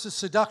 The first is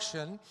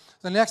seduction.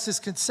 The next is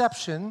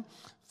conception.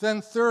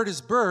 Then third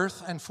is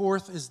birth. And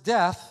fourth is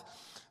death.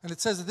 And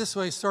it says it this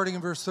way, starting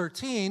in verse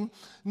 13.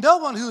 No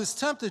one who is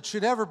tempted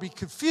should ever be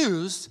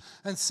confused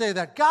and say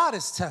that God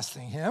is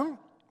testing him.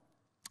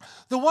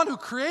 The one who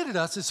created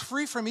us is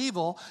free from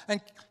evil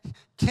and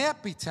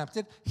can't be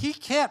tempted. He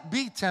can't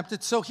be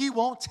tempted, so he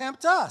won't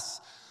tempt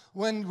us.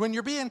 When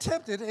you're being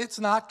tempted, it's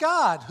not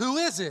God. Who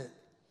is it?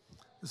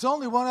 There's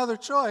only one other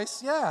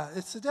choice. Yeah,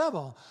 it's the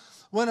devil.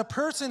 When a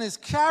person is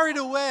carried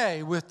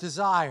away with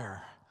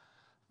desire,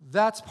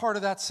 that's part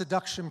of that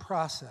seduction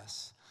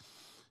process.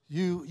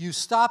 You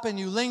stop and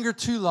you linger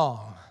too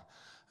long,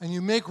 and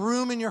you make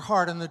room in your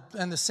heart. And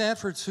the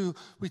Sanfords, who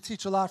we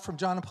teach a lot from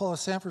John and Paula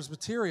Sanford's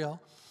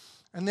material,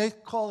 and they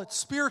call it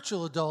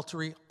spiritual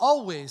adultery,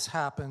 always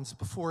happens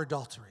before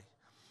adultery.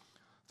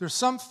 There's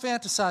some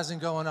fantasizing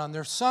going on.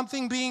 There's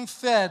something being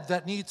fed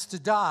that needs to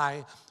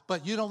die,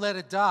 but you don't let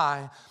it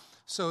die.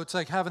 So it's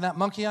like having that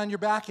monkey on your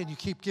back and you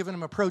keep giving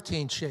him a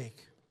protein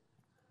shake.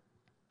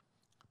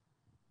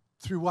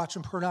 Through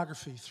watching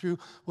pornography, through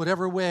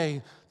whatever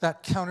way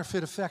that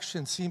counterfeit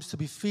affection seems to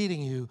be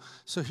feeding you.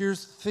 So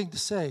here's the thing to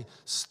say: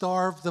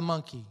 starve the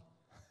monkey.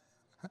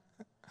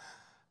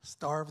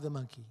 Starve the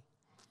monkey.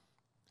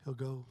 He'll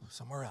go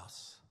somewhere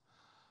else.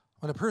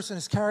 When a person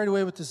is carried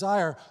away with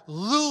desire,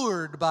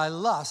 lured by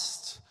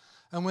lust,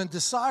 and when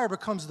desire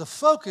becomes the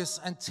focus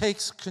and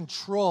takes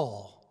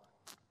control.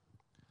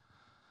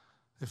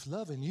 If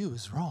loving you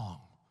is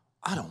wrong,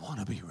 I don't want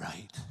to be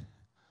right.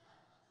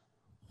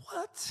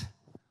 What?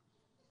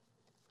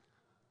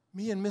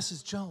 Me and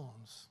Mrs.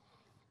 Jones,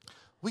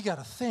 we got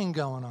a thing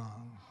going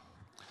on.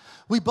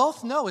 We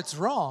both know it's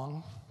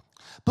wrong,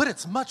 but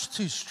it's much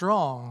too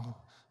strong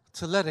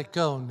to let it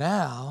go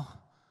now.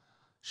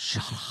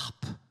 Shut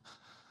up.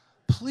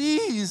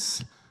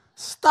 Please,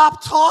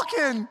 stop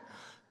talking.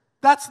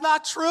 That's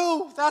not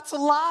true. That's a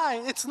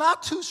lie. It's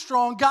not too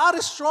strong. God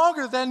is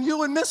stronger than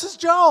you and Mrs.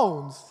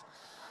 Jones.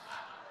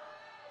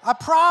 I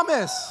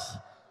promise.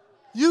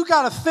 You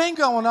got a thing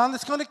going on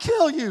that's going to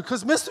kill you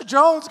because Mr.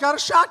 Jones got a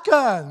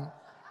shotgun.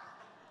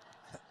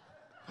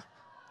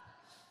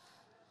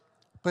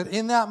 But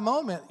in that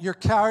moment, you're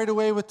carried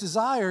away with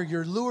desire,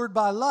 you're lured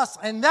by lust,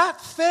 and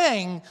that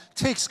thing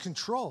takes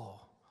control.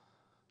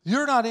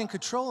 You're not in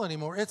control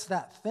anymore. It's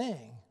that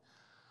thing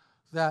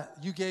that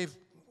you gave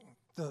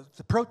the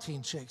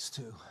protein shakes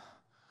to.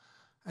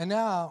 And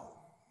now,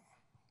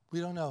 we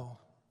don't know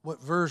what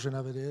version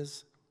of it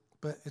is,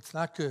 but it's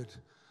not good.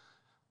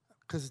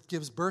 Because it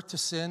gives birth to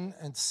sin,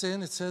 and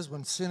sin, it says,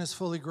 when sin is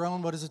fully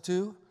grown, what does it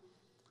do?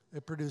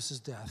 It produces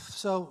death.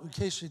 So, in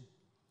case you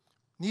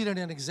needed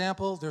an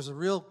example, there's a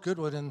real good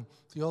one in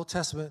the Old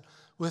Testament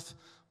with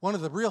one of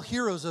the real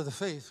heroes of the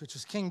faith, which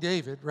is King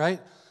David, right?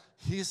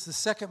 He's the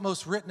second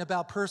most written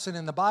about person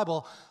in the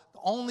Bible,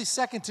 only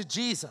second to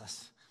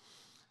Jesus.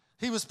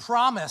 He was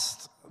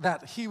promised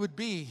that he would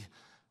be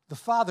the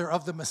father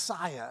of the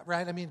Messiah,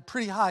 right? I mean,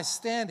 pretty high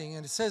standing.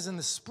 And it says in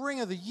the spring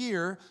of the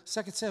year,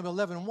 2 Samuel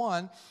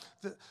 11:1,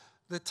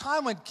 the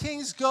time when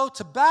kings go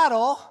to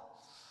battle,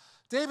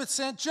 David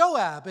sent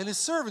Joab and his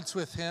servants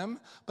with him,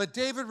 but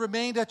David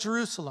remained at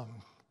Jerusalem.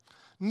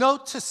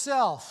 Note to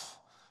self,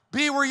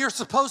 be where you're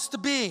supposed to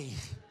be.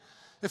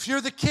 If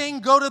you're the king,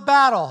 go to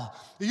battle.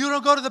 If you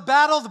don't go to the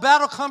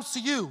battle comes to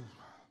you.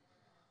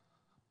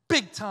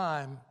 Big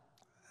time,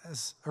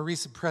 as a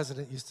recent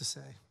president used to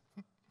say.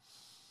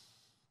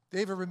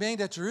 David remained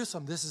at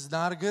Jerusalem. This is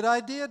not a good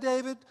idea,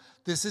 David.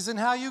 This isn't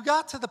how you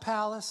got to the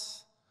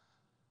palace.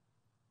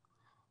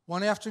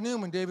 One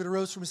afternoon, when David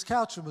arose from his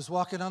couch and was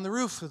walking on the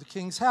roof of the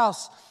king's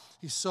house,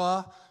 he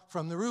saw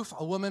from the roof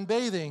a woman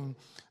bathing,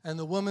 and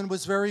the woman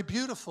was very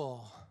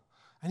beautiful.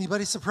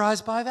 Anybody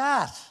surprised by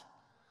that?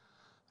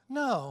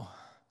 No.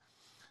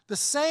 The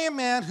same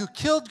man who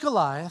killed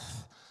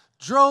Goliath,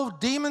 drove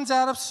demons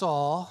out of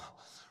Saul,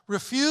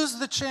 refused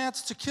the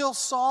chance to kill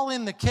Saul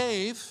in the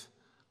cave.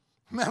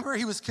 Remember,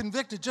 he was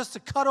convicted just to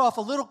cut off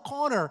a little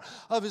corner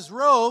of his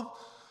robe,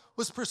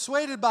 was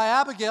persuaded by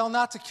Abigail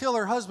not to kill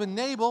her husband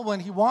Nabal when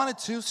he wanted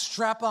to.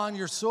 Strap on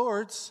your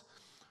swords.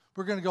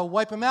 We're going to go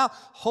wipe him out.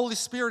 Holy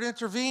Spirit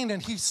intervened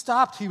and he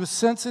stopped. He was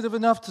sensitive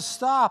enough to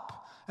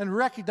stop and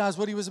recognize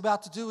what he was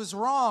about to do is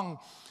wrong.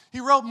 He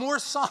wrote more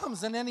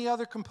psalms than any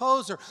other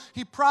composer.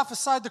 He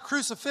prophesied the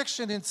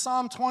crucifixion in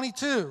Psalm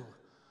 22.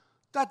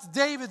 That's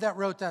David that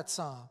wrote that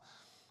psalm.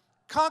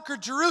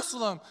 Conquered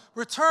Jerusalem,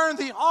 returned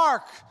the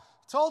ark,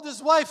 told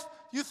his wife,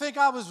 you think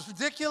I was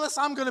ridiculous?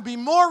 I'm going to be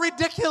more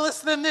ridiculous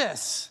than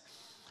this.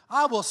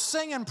 I will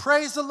sing and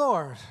praise the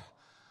Lord.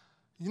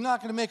 You're not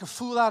going to make a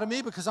fool out of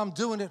me because I'm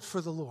doing it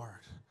for the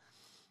Lord.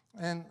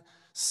 And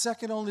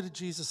second only to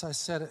Jesus, I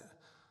said it.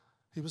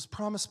 He was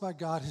promised by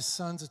God his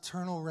son's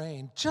eternal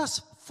reign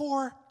just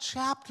 4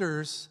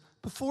 chapters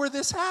before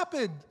this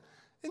happened.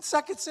 In 2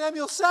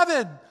 Samuel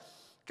 7,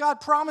 God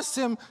promised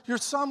him, your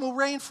son will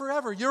reign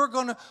forever. You're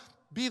going to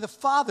be the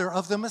father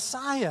of the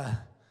Messiah.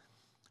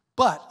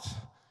 But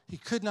he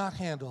could not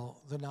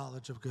handle the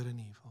knowledge of good and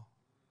evil.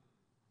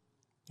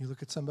 You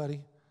look at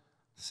somebody,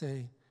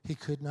 say, he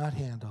could not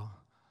handle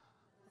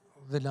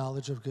the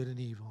knowledge of good and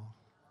evil.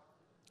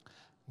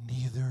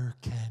 Neither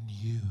can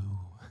you.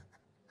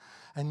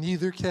 And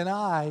neither can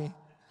I.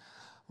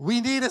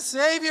 We need a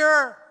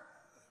Savior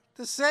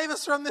to save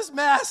us from this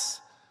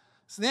mess.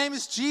 His name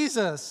is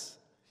Jesus.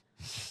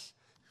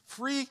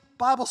 Free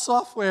Bible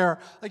software.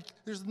 Like,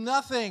 there's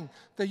nothing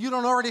that you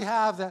don't already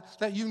have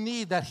that you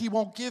need that he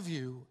won't give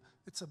you.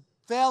 It's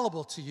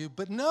available to you.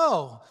 But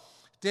no,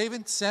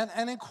 David sent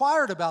and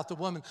inquired about the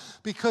woman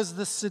because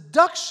the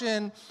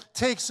seduction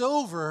takes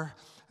over.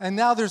 And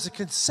now there's a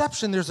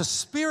conception, there's a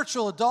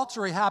spiritual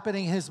adultery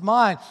happening in his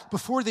mind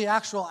before the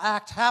actual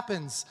act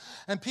happens.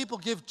 And people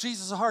give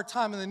Jesus a hard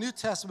time in the New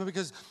Testament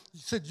because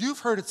you've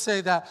heard it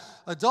say that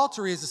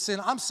adultery is a sin.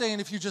 I'm saying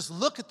if you just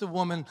look at the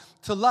woman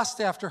to lust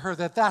after her,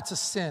 that's a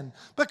sin.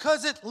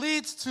 Because it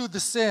leads to the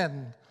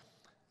sin.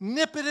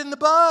 Nip it in the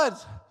bud.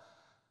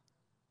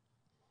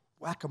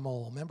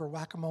 Whack-a-mole. Remember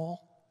whack-a-mole?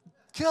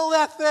 Kill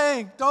that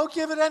thing. Don't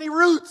give it any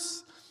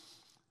roots.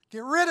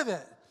 Get rid of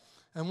it.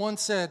 And one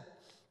said,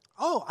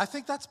 oh, I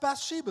think that's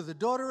Bathsheba, the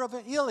daughter of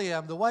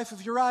Eliam, the wife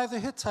of Uriah the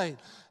Hittite.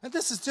 And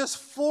this is just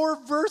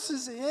 4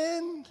 verses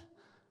in.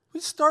 We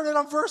started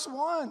on verse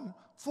 1.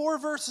 4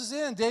 verses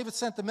in. David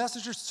sent the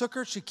messengers, took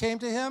her, she came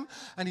to him,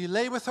 and he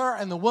lay with her.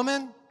 And the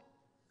woman,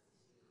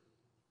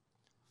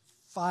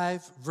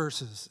 5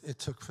 verses it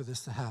took for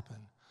this to happen.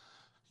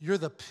 You're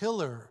the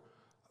pillar,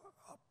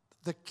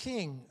 the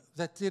king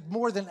that did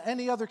more than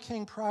any other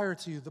king prior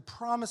to you. The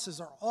promises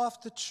are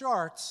off the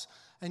charts,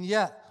 and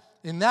yet,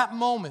 in that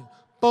moment,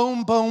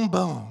 boom, boom,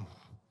 boom.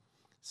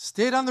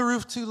 Stayed on the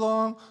roof too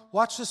long,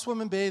 watched this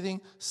woman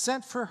bathing,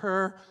 sent for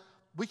her.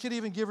 We could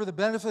even give her the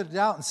benefit of the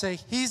doubt and say,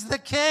 he's the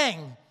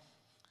king.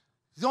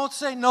 Don't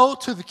say no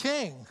to the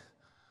king.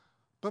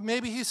 But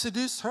maybe he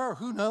seduced her.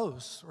 Who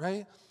knows,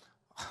 right?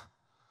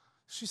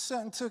 She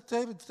sent and took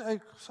David,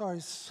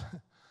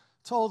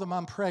 told him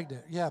I'm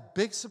pregnant. Yeah,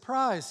 big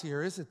surprise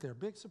here, isn't there?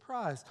 Big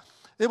surprise.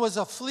 It was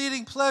a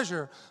fleeting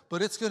pleasure,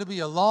 but it's going to be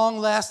a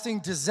long-lasting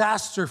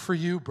disaster for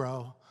you,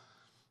 bro.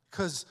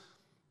 Because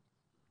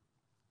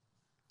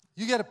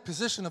you get a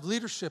position of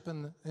leadership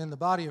in the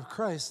body of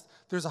Christ,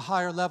 there's a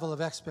higher level of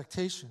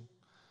expectation.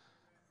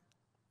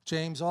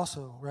 James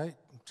also, right,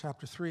 in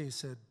chapter 3,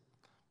 said,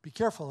 be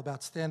careful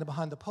about standing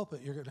behind the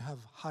pulpit. You're going to have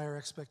higher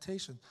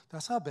expectation.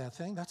 That's not a bad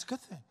thing. That's a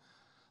good thing.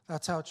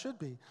 That's how it should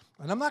be.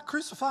 And I'm not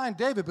crucifying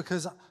David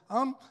because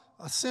I'm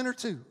a sinner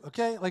too,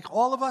 okay? Like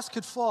all of us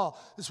could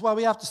fall. This is why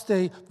we have to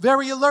stay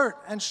very alert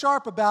and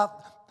sharp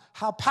about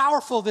how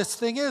powerful this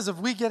thing is. If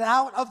we get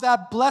out of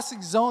that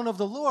blessing zone of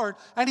the Lord,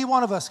 any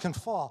one of us can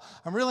fall.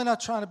 I'm really not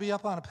trying to be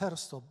up on a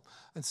pedestal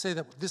and say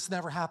that this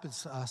never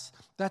happens to us.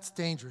 That's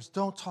dangerous.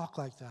 Don't talk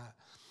like that.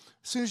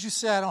 As soon as you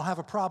say I don't have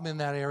a problem in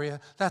that area,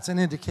 that's an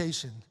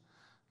indication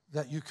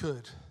that you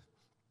could.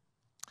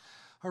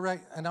 All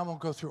right, and I won't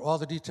go through all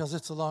the details.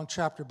 It's a long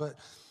chapter, but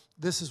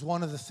this is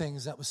one of the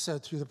things that was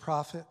said through the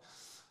prophet.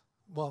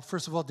 Well,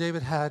 first of all,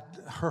 David had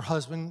her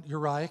husband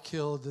Uriah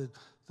killed. The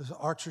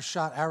archer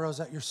shot arrows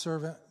at your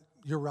servant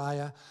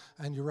Uriah,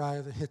 and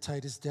Uriah the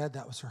Hittite is dead.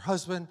 That was her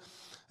husband.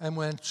 And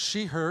when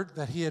she heard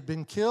that he had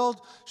been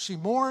killed, she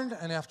mourned,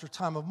 and after a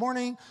time of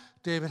mourning,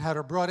 David had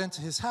her brought into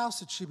his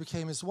house, and she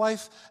became his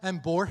wife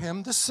and bore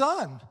him the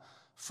son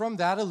from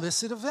that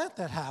illicit event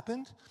that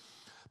happened.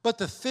 But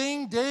the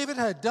thing David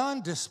had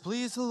done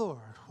displeased the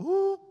Lord.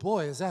 Ooh,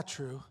 boy, is that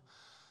true.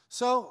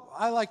 So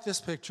I like this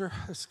picture.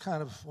 It's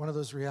kind of one of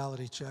those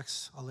reality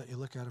checks. I'll let you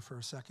look at it for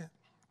a second.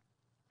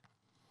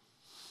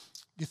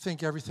 You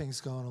think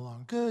everything's going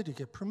along good. You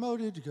get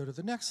promoted. You go to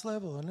the next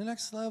level and the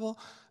next level.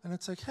 And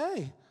it's like,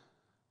 hey,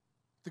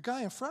 the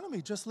guy in front of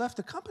me just left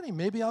the company.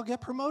 Maybe I'll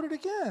get promoted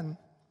again.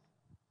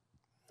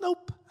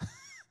 Nope.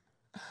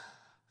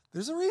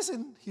 There's a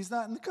reason he's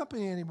not in the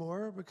company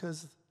anymore,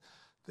 because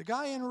the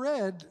guy in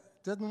red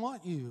doesn't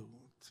want you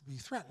to be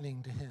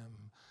threatening to him.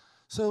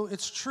 So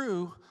it's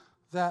true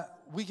that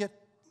we get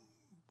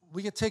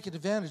taken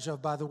advantage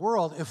of by the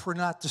world if we're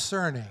not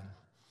discerning.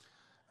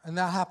 And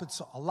that happens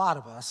to a lot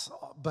of us.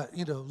 But,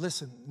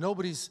 listen,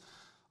 nobody's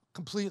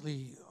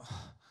completely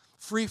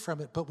free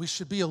from it, but we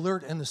should be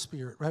alert in the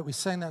spirit, right? We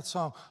sang that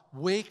song,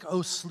 Wake,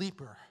 O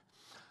Sleeper.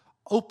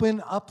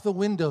 Open up the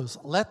windows.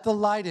 Let the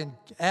light in.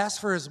 Ask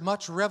for as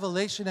much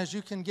revelation as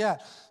you can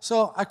get.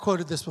 So I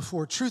quoted this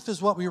before. Truth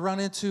is what we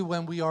run into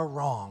when we are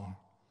wrong.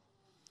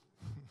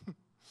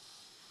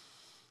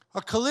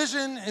 A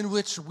collision in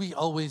which we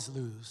always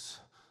lose.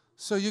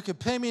 So you can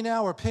pay me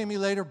now or pay me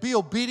later. Be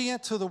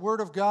obedient to the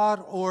word of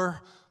God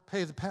or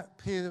pay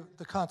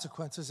the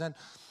consequences. And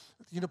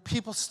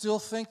people still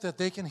think that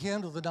they can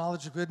handle the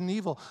knowledge of good and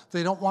evil.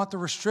 They don't want the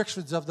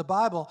restrictions of the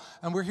Bible.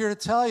 And we're here to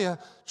tell you,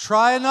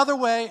 try another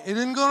way. It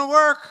isn't going to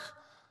work.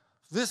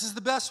 This is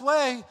the best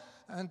way.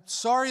 And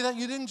sorry that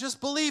you didn't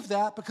just believe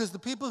that, because the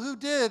people who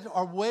did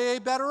are way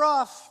better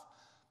off.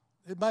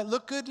 It might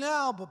look good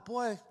now, but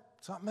boy,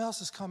 something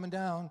else is coming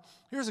down.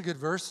 Here's a good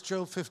verse,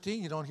 Job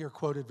 15. You don't hear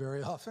quoted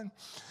very often.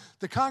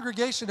 The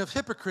congregation of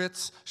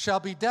hypocrites shall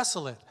be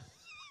desolate,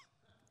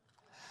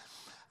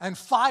 and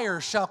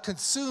fire shall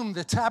consume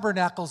the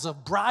tabernacles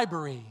of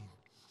bribery.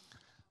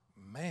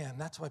 Man,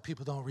 that's why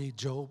people don't read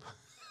Job.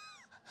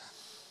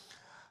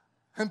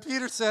 And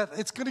Peter said,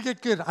 it's going to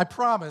get good. I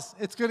promise.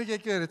 It's going to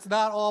get good. It's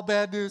not all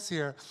bad news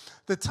here.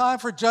 The time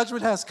for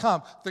judgment has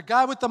come. The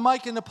guy with the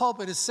mic in the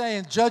pulpit is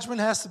saying judgment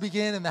has to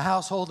begin in the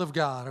household of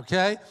God,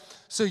 okay?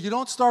 So you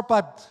don't start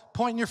by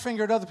pointing your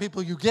finger at other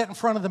people. You get in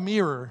front of the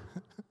mirror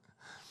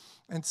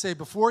and say,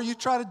 before you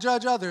try to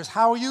judge others,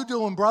 how are you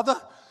doing, brother?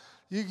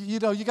 You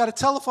got a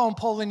telephone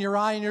pole in your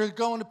eye, and you're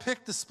going to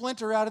pick the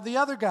splinter out of the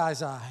other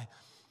guy's eye.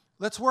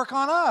 Let's work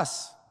on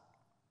us.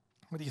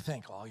 What do you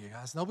think, all you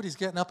guys? Nobody's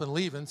getting up and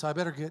leaving, so I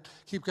better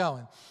keep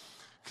going.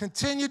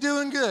 Continue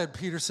doing good,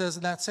 Peter says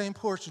in that same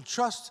portion.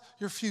 Trust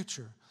your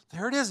future.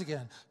 There it is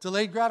again.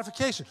 Delayed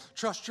gratification.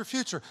 Trust your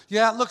future.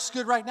 Yeah, it looks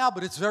good right now,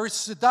 but it's very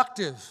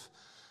seductive,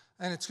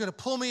 and it's going to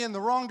pull me in the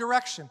wrong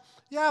direction.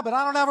 Yeah, but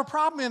I don't have a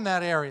problem in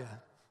that area.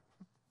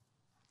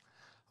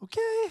 Okay,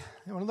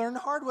 you want to learn the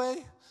hard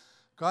way?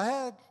 Go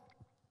ahead.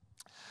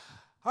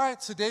 All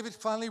right, so David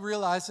finally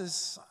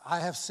realizes,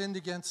 I have sinned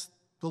against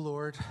the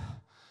Lord.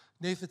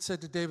 Nathan said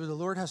to David, the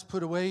Lord has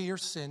put away your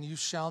sin, you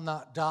shall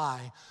not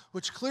die,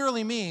 which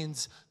clearly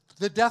means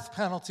the death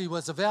penalty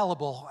was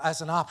available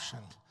as an option.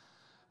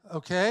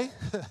 Okay?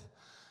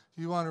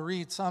 You want to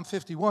read Psalm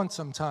 51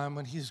 sometime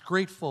when he's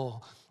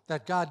grateful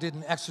that God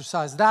didn't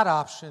exercise that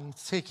option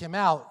to take him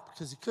out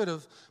because he could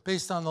have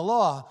based on the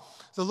law.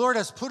 The Lord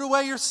has put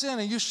away your sin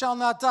and you shall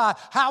not die.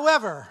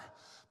 However,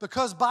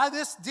 because by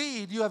this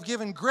deed you have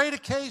given great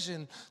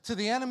occasion to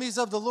the enemies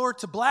of the Lord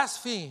to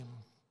blaspheme.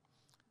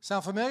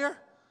 Sound familiar?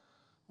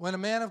 When a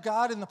man of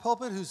God in the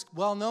pulpit who's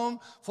well known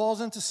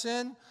falls into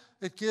sin,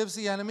 it gives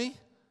the enemy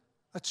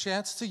a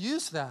chance to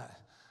use that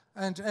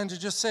and to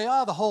just say,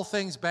 oh, the whole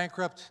thing's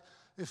bankrupt.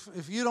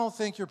 If you don't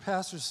think your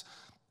pastor's,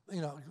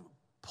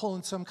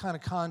 pulling some kind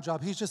of con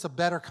job, he's just a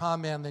better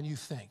con man than you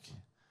think.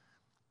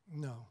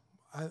 No,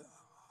 I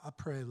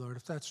pray, Lord,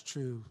 if that's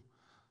true,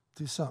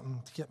 do something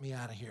to get me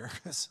out of here,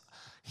 because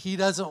he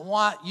doesn't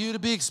want you to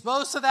be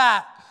exposed to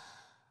that.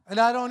 And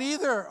I don't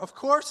either, of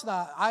course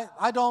not.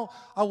 I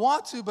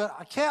want to, but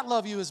I can't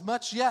love you as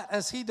much yet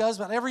as he does,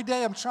 but every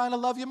day I'm trying to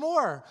love you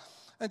more.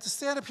 And to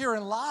stand up here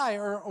and lie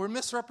or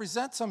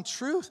misrepresent some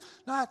truth,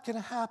 not going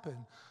to happen.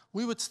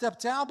 We would step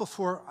down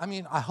before,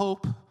 I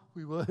hope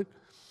we would.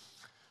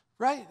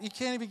 Right? You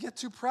can't even get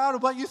too proud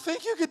of what you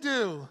think you could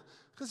do,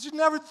 because you're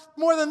never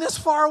more than this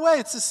far away.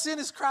 It's the sin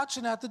is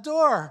crouching at the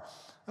door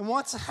and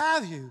wants to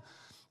have you.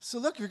 So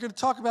look, you're going to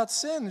talk about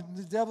sin, and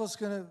the devil's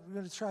going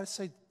to try to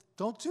say,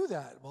 don't do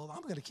that. Well,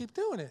 I'm going to keep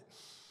doing it.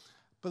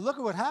 But look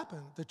at what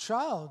happened. The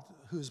child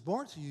who is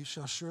born to you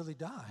shall surely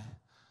die.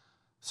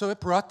 So it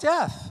brought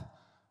death,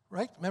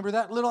 right? Remember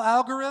that little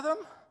algorithm?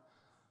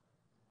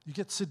 You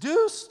get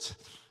seduced,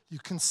 you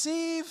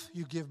conceive,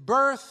 you give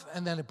birth,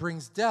 and then it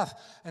brings death.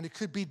 And it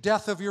could be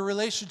death of your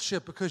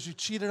relationship because you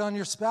cheated on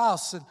your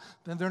spouse and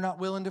then they're not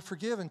willing to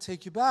forgive and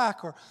take you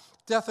back, or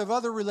death of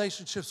other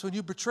relationships when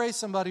you betray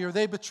somebody or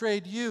they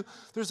betrayed you.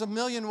 There's a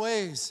million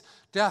ways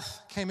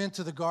death came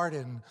into the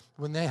garden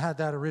when they had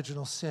that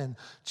original sin.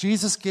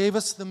 Jesus gave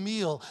us the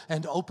meal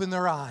and opened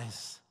their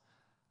eyes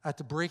at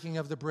the breaking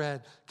of the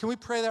bread. Can we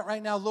pray that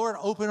right now? Lord,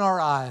 open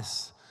our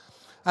eyes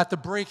at the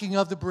breaking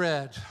of the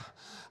bread.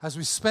 As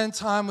we spend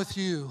time with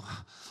you,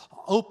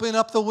 open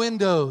up the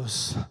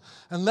windows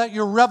and let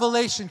your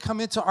revelation come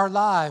into our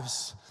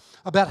lives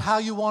about how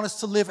you want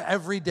us to live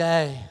every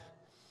day.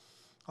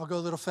 I'll go a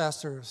little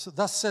faster. So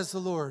thus says the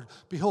Lord,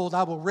 behold,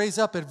 I will raise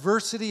up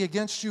adversity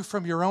against you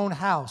from your own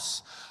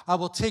house. I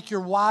will take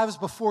your wives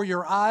before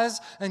your eyes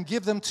and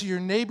give them to your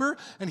neighbor,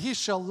 and he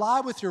shall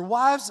lie with your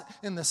wives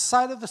in the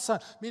sight of the sun.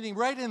 Meaning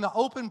right in the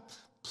open,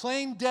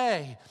 plain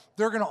day,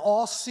 they're going to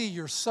all see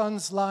your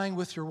sons lying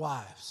with your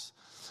wives.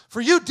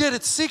 For you did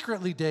it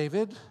secretly,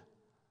 David,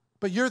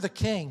 but you're the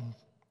king.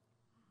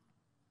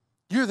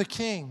 You're the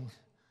king.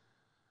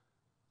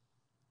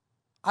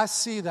 I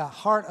see the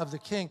heart of the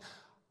king.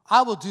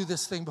 I will do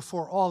this thing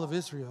before all of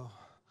Israel.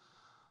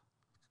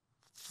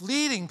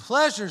 Fleeting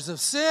pleasures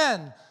of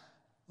sin,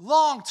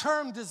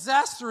 long-term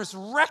disastrous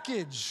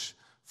wreckage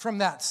from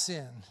that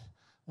sin.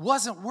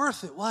 Wasn't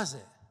worth it, was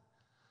it?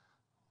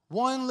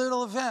 One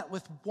little event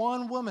with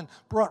one woman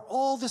brought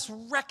all this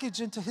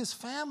wreckage into his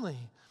family.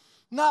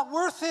 Not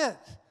worth it.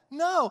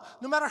 No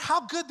matter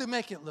how good they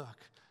make it look.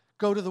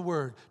 Go to the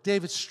Word.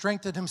 David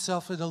strengthened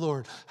himself in the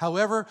Lord.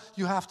 However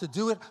you have to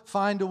do it,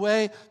 find a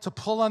way to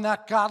pull on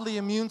that godly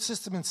immune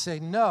system and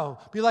say no.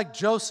 Be like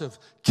Joseph.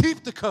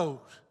 Keep the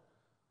coat.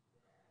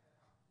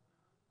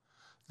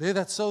 They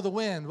that sow the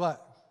wind,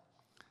 what?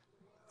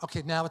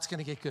 Okay, now it's going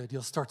to get good.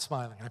 You'll start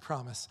smiling, I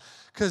promise.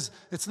 Because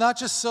it's not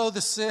just sow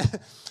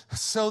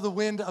the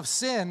wind of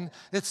sin,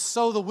 it's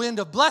sow the wind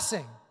of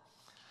blessing.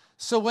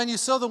 So when you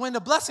sow the wind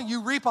of blessing,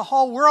 you reap a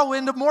whole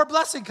whirlwind of more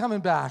blessing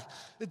coming back.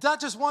 It's not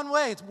just one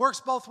way. It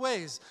works both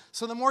ways.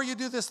 So the more you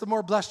do this, the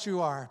more blessed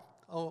you are.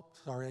 Oh,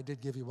 sorry, I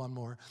did give you one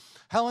more.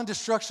 Hell and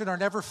destruction are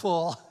never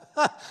full,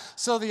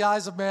 so the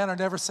eyes of man are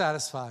never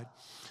satisfied.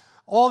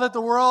 All that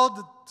the world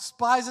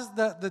despises,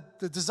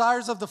 the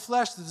desires of the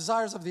flesh, the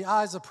desires of the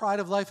eyes, the pride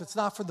of life, it's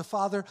not from the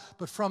Father,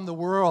 but from the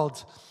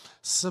world.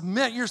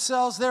 Submit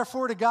yourselves,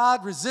 therefore, to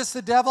God. Resist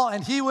the devil,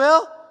 and he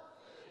will...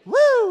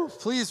 Woo!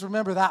 Please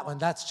remember that one.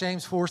 That's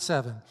James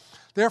 4:7.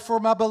 Therefore,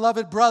 my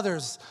beloved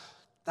brothers,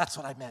 that's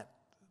what I meant.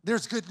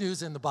 There's good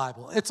news in the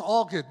Bible. It's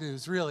all good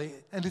news, really.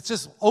 And it's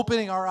just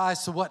opening our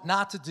eyes to what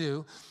not to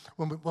do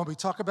when we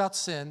talk about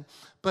sin.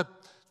 But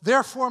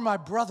therefore, my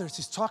brothers,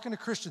 he's talking to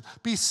Christians,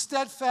 be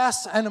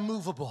steadfast and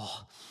immovable,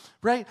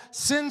 right?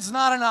 Sin's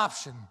not an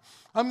option.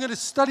 I'm going to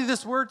study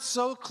this word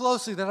so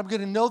closely that I'm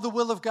going to know the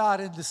will of God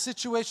in the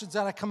situations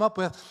that I come up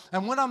with.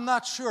 And when I'm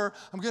not sure,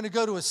 I'm going to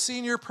go to a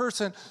senior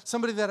person,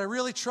 somebody that I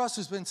really trust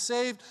who's been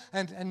saved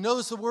and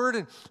knows the word,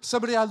 and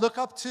somebody I look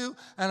up to,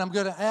 and I'm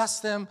going to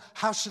ask them,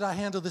 how should I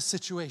handle this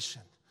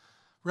situation?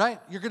 Right?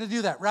 You're going to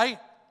do that, right?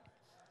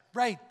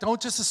 Right. Don't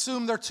just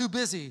assume they're too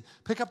busy.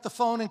 Pick up the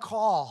phone and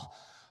call.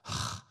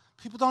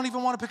 People don't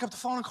even want to pick up the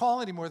phone and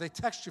call anymore. They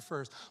text you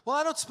first. Well,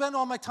 I don't spend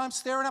all my time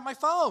staring at my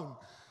phone.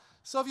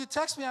 So if you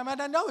text me, I might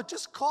not know it.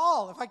 Just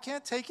call. If I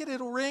can't take it,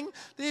 it'll ring.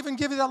 They even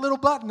give you that little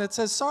button that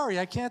says, sorry,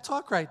 I can't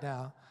talk right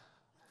now.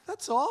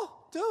 That's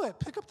all. Do it.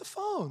 Pick up the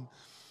phone.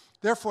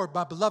 Therefore,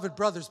 my beloved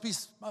brothers, be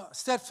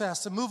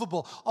steadfast,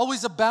 immovable,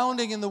 always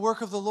abounding in the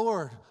work of the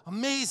Lord.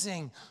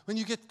 Amazing when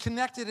you get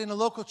connected in a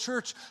local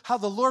church, how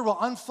the Lord will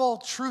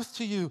unfold truth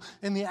to you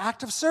in the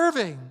act of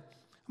serving.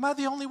 Am I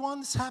the only one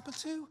this happened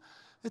to?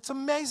 It's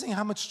amazing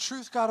how much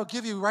truth God will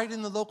give you right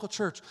in the local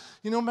church.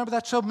 You know, remember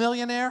that show,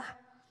 Millionaire?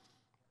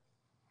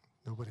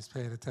 Nobody's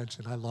paying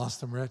attention. I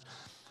lost them, Rich.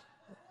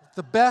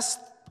 The best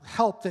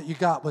help that you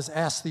got was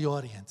ask the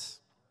audience.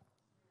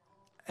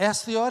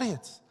 Ask the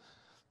audience.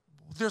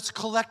 There's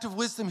collective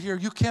wisdom here.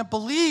 You can't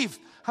believe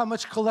how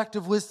much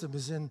collective wisdom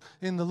is in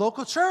the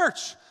local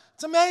church.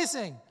 It's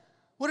amazing.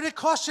 What did it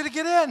cost you to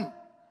get in?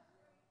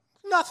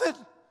 Nothing.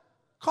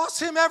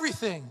 Cost him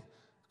everything.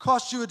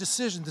 Cost you a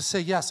decision to say,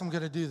 yes, I'm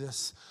going to do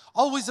this.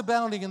 Always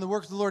abounding in the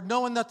work of the Lord,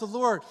 knowing that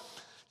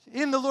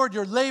in the Lord,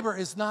 your labor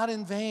is not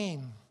in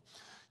vain.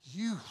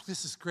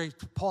 This is great.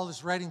 Paul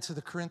is writing to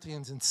the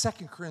Corinthians in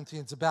 2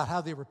 Corinthians about how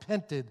they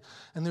repented,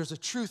 and there's a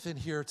truth in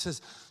here. It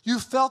says, you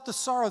felt the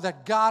sorrow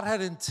that God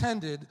had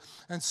intended,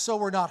 and so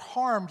were not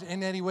harmed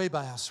in any way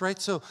by us, right?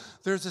 So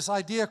there's this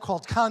idea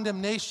called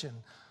condemnation,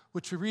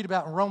 which we read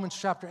about in Romans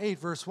chapter 8,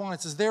 verse 1.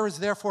 It says, there is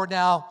therefore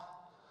now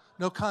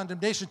no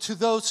condemnation to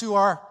those who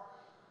are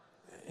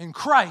in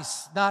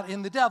Christ, not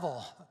in the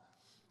devil.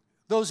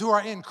 Those who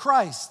are in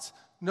Christ,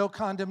 no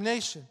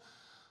condemnation.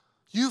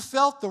 You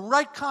felt the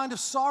right kind of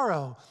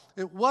sorrow.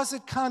 It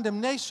wasn't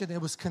condemnation,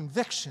 it was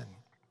conviction.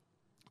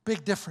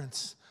 Big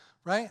difference,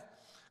 right?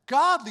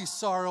 Godly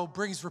sorrow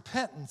brings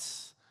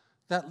repentance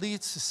that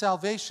leads to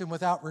salvation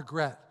without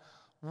regret.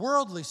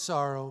 Worldly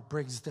sorrow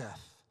brings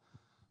death.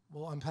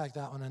 We'll unpack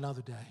that one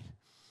another day.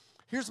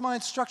 Here's my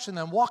instruction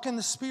then. Walk in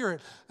the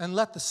Spirit and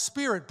let the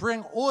Spirit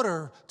bring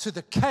order to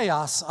the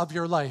chaos of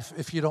your life,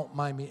 if you don't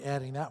mind me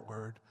adding that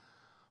word.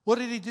 What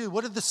did he do?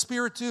 What did the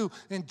Spirit do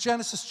in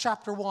Genesis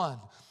chapter 1?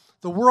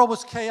 The world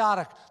was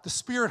chaotic. The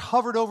Spirit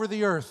hovered over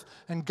the earth,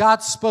 and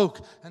God spoke,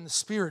 and the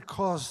Spirit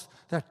caused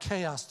that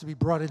chaos to be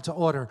brought into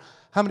order.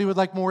 How many would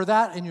like more of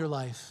that in your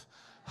life?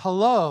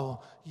 Hello.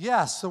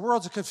 Yes, the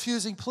world's a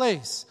confusing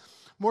place.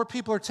 More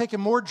people are taking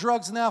more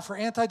drugs now for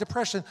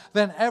antidepressant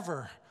than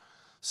ever.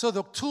 So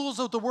the tools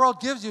that the world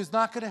gives you is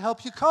not going to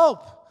help you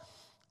cope.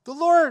 The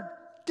Lord,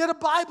 get a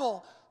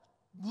Bible.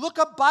 Look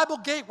up Bible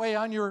Gateway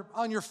on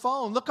your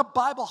phone. Look up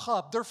Bible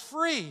Hub. They're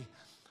free.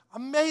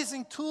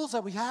 Amazing tools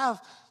that we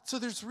have. So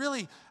there's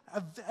really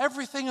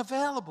everything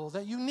available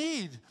that you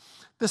need.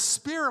 The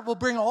Spirit will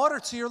bring order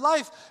to your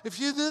life. If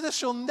you do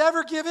this, you'll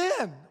never give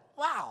in.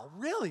 Wow,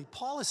 really?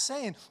 Paul is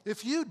saying,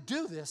 if you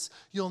do this,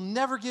 you'll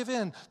never give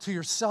in to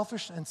your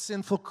selfish and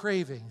sinful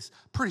cravings.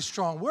 Pretty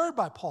strong word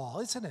by Paul,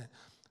 isn't it?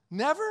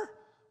 Never?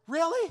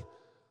 Really?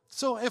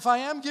 So if I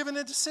am giving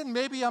into sin,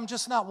 maybe I'm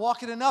just not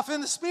walking enough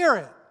in the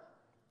Spirit.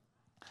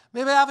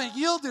 Maybe I haven't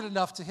yielded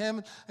enough to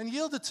Him and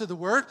yielded to the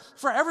Word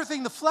for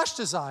everything the flesh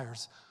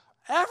desires.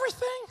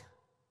 Everything?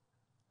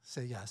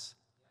 Say yes.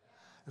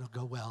 It'll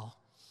go well.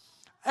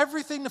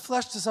 Everything the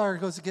flesh desires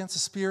goes against the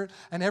Spirit,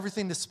 and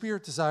everything the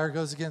Spirit desires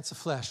goes against the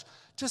flesh.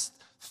 Just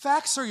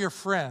facts are your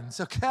friends,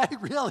 okay?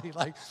 Really,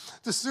 like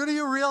the sooner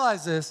you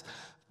realize this,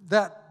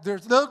 that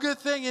there's no good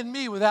thing in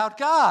me without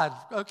God,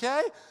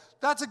 okay?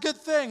 That's a good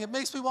thing. It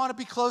makes me want to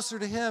be closer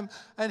to Him,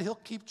 and He'll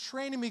keep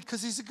training me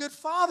because He's a good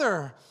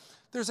Father.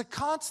 There's a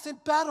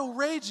constant battle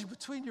raging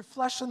between your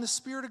flesh and the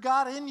Spirit of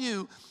God in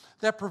you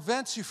that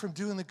prevents you from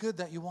doing the good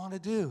that you want to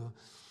do.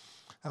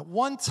 At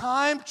one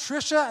time,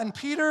 Trisha and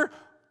Peter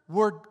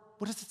were,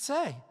 what does it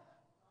say?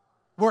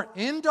 Were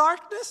in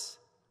darkness?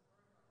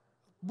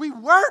 We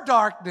were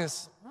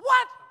darkness.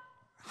 What?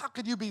 How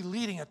could you be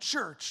leading a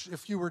church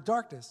if you were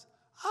darkness?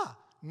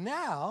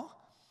 Now,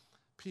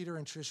 Peter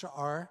and Trisha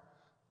are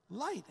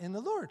light in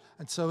the Lord.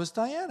 And so is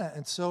Diana.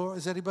 And so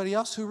is anybody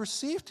else who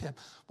received Him.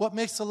 What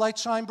makes the light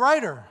shine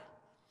brighter?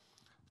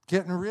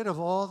 Getting rid of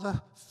all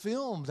the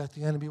film that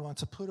the enemy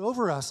wants to put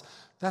over us.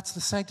 That's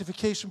the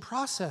sanctification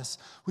process.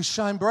 We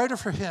shine brighter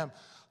for Him.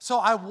 So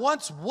I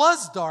once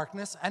was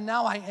darkness, and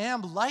now I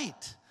am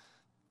light.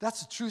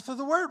 That's the truth of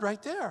the word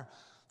right there.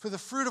 For the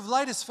fruit of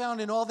light is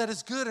found in all that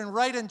is good and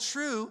right and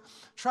true.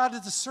 Try to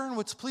discern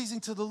what's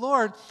pleasing to the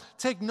Lord.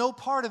 Take no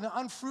part in the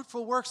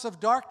unfruitful works of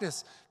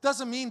darkness.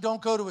 Doesn't mean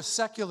don't go to a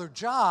secular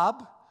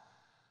job.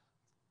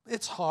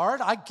 It's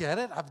hard. I get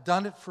it. I've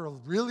done it for a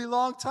really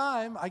long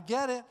time. I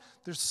get it.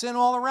 There's sin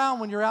all around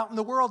when you're out in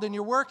the world and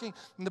you're working.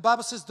 And the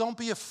Bible says don't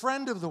be a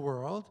friend of the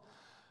world.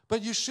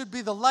 But you should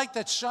be the light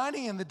that's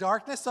shining in the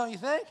darkness, don't you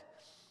think?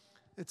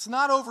 It's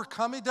not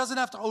overcoming. It doesn't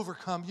have to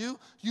overcome you.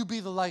 You be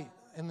the light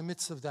in the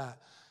midst of that.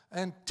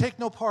 And take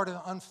no part in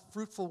the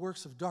unfruitful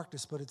works of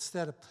darkness, but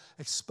instead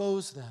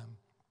expose them.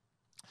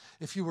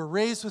 If you were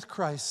raised with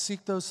Christ,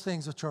 seek those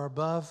things which are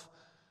above,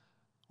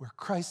 where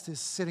Christ is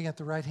sitting at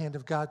the right hand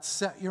of God.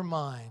 Set your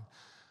mind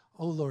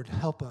Oh, Lord,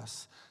 help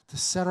us to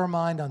set our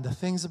mind on the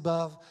things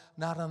above,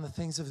 not on the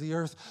things of the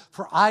earth.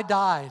 For I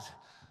died.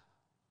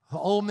 The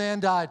old man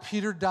died.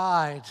 Peter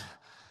died.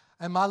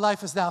 And my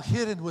life is now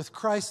hidden with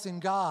Christ in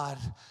God.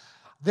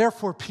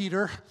 Therefore,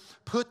 Peter,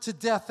 put to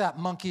death that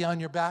monkey on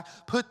your back.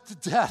 Put to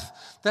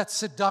death that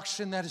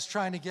seduction that is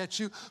trying to get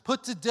you.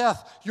 Put to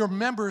death your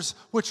members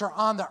which are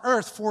on the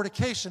earth,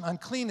 fornication,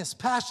 uncleanness,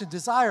 passion,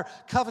 desire,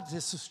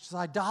 covetousness,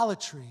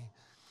 idolatry.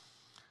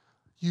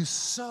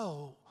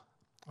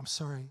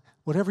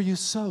 Whatever you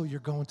sow, you're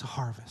going to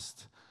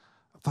harvest.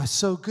 If I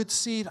sow good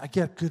seed, I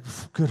get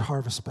good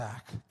harvest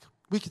back.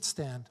 We could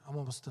stand. I'm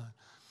almost done.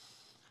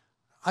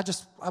 I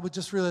would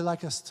just really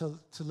like us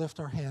to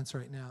lift our hands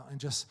right now and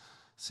just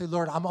say,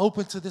 Lord, I'm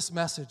open to this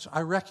message.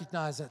 I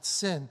recognize that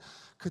sin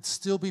could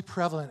still be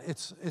prevalent.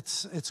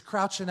 It's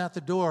crouching at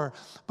the door,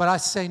 but I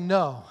say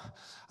no.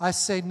 I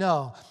say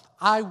no.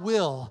 I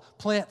will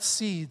plant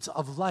seeds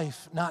of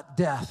life, not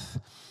death.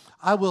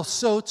 I will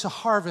sow to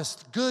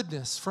harvest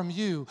goodness from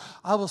you.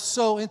 I will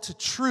sow into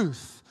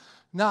truth,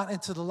 not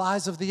into the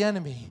lies of the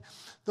enemy.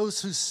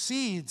 Those whose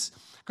seeds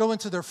go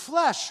into their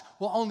flesh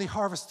will only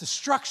harvest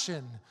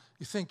destruction.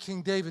 You think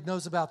King David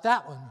knows about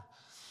that one.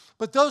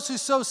 But those who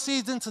sow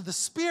seeds into the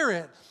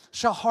Spirit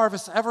shall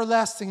harvest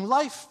everlasting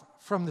life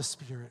from the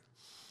Spirit.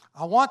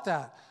 I want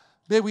that.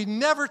 May we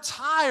never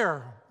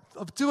tire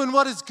of doing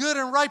what is good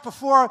and right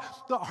before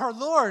our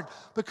Lord,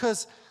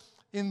 because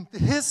in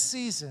His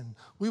season,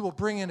 we will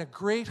bring in a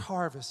great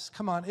harvest.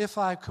 Come on, if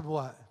I could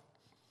what?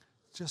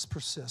 Just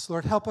persist.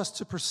 Lord, help us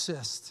to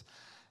persist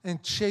in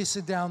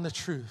chasing down the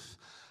truth.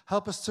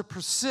 Help us to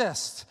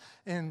persist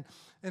in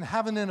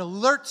having an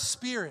alert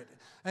spirit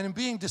and in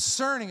being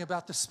discerning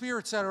about the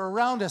spirits that are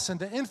around us and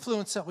the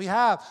influence that we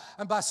have,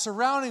 and by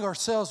surrounding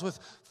ourselves with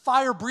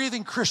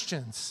fire-breathing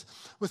Christians,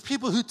 with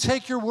people who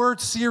take your word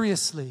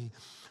seriously.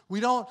 We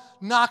don't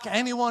knock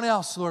anyone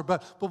else, Lord,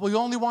 but we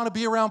only want to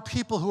be around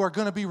people who are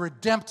going to be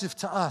redemptive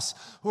to us,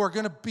 who are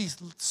going to be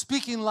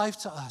speaking life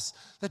to us.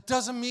 That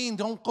doesn't mean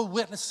don't go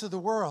witness to the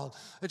world.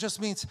 It just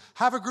means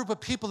have a group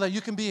of people that you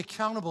can be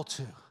accountable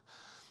to,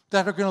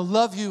 that are going to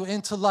love you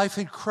into life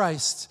in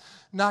Christ,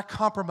 not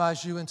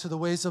compromise you into the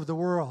ways of the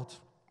world.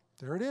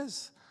 There it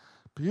is.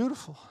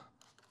 Beautiful.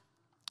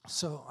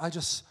 So I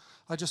just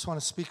want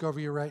to speak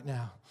over you right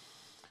now.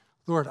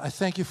 Lord, I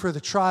thank you for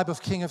the tribe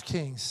of King of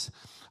Kings.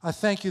 I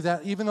thank you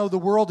that even though the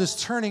world is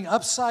turning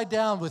upside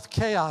down with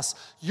chaos,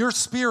 your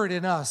spirit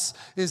in us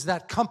is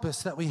that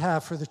compass that we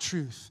have for the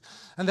truth.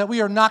 And that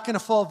we are not going to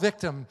fall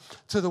victim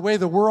to the way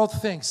the world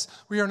thinks.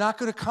 We are not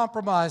going to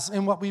compromise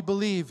in what we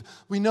believe.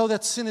 We know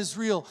that sin is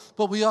real,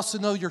 but we also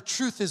know your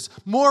truth is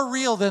more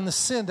real than the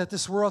sin that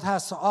this world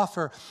has to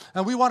offer.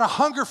 And we want to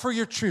hunger for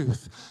your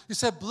truth. You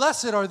said,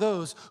 blessed are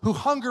those who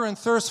hunger and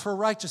thirst for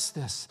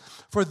righteousness,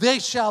 for they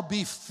shall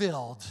be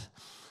filled.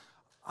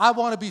 I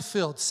want to be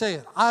filled. Say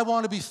it. I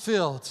want to be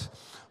filled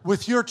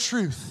with your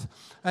truth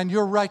and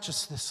your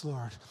righteousness,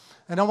 Lord.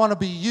 And I want to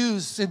be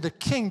used in the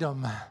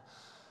kingdom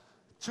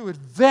to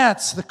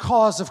advance the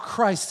cause of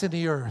Christ in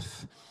the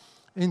earth.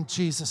 In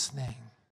Jesus' name.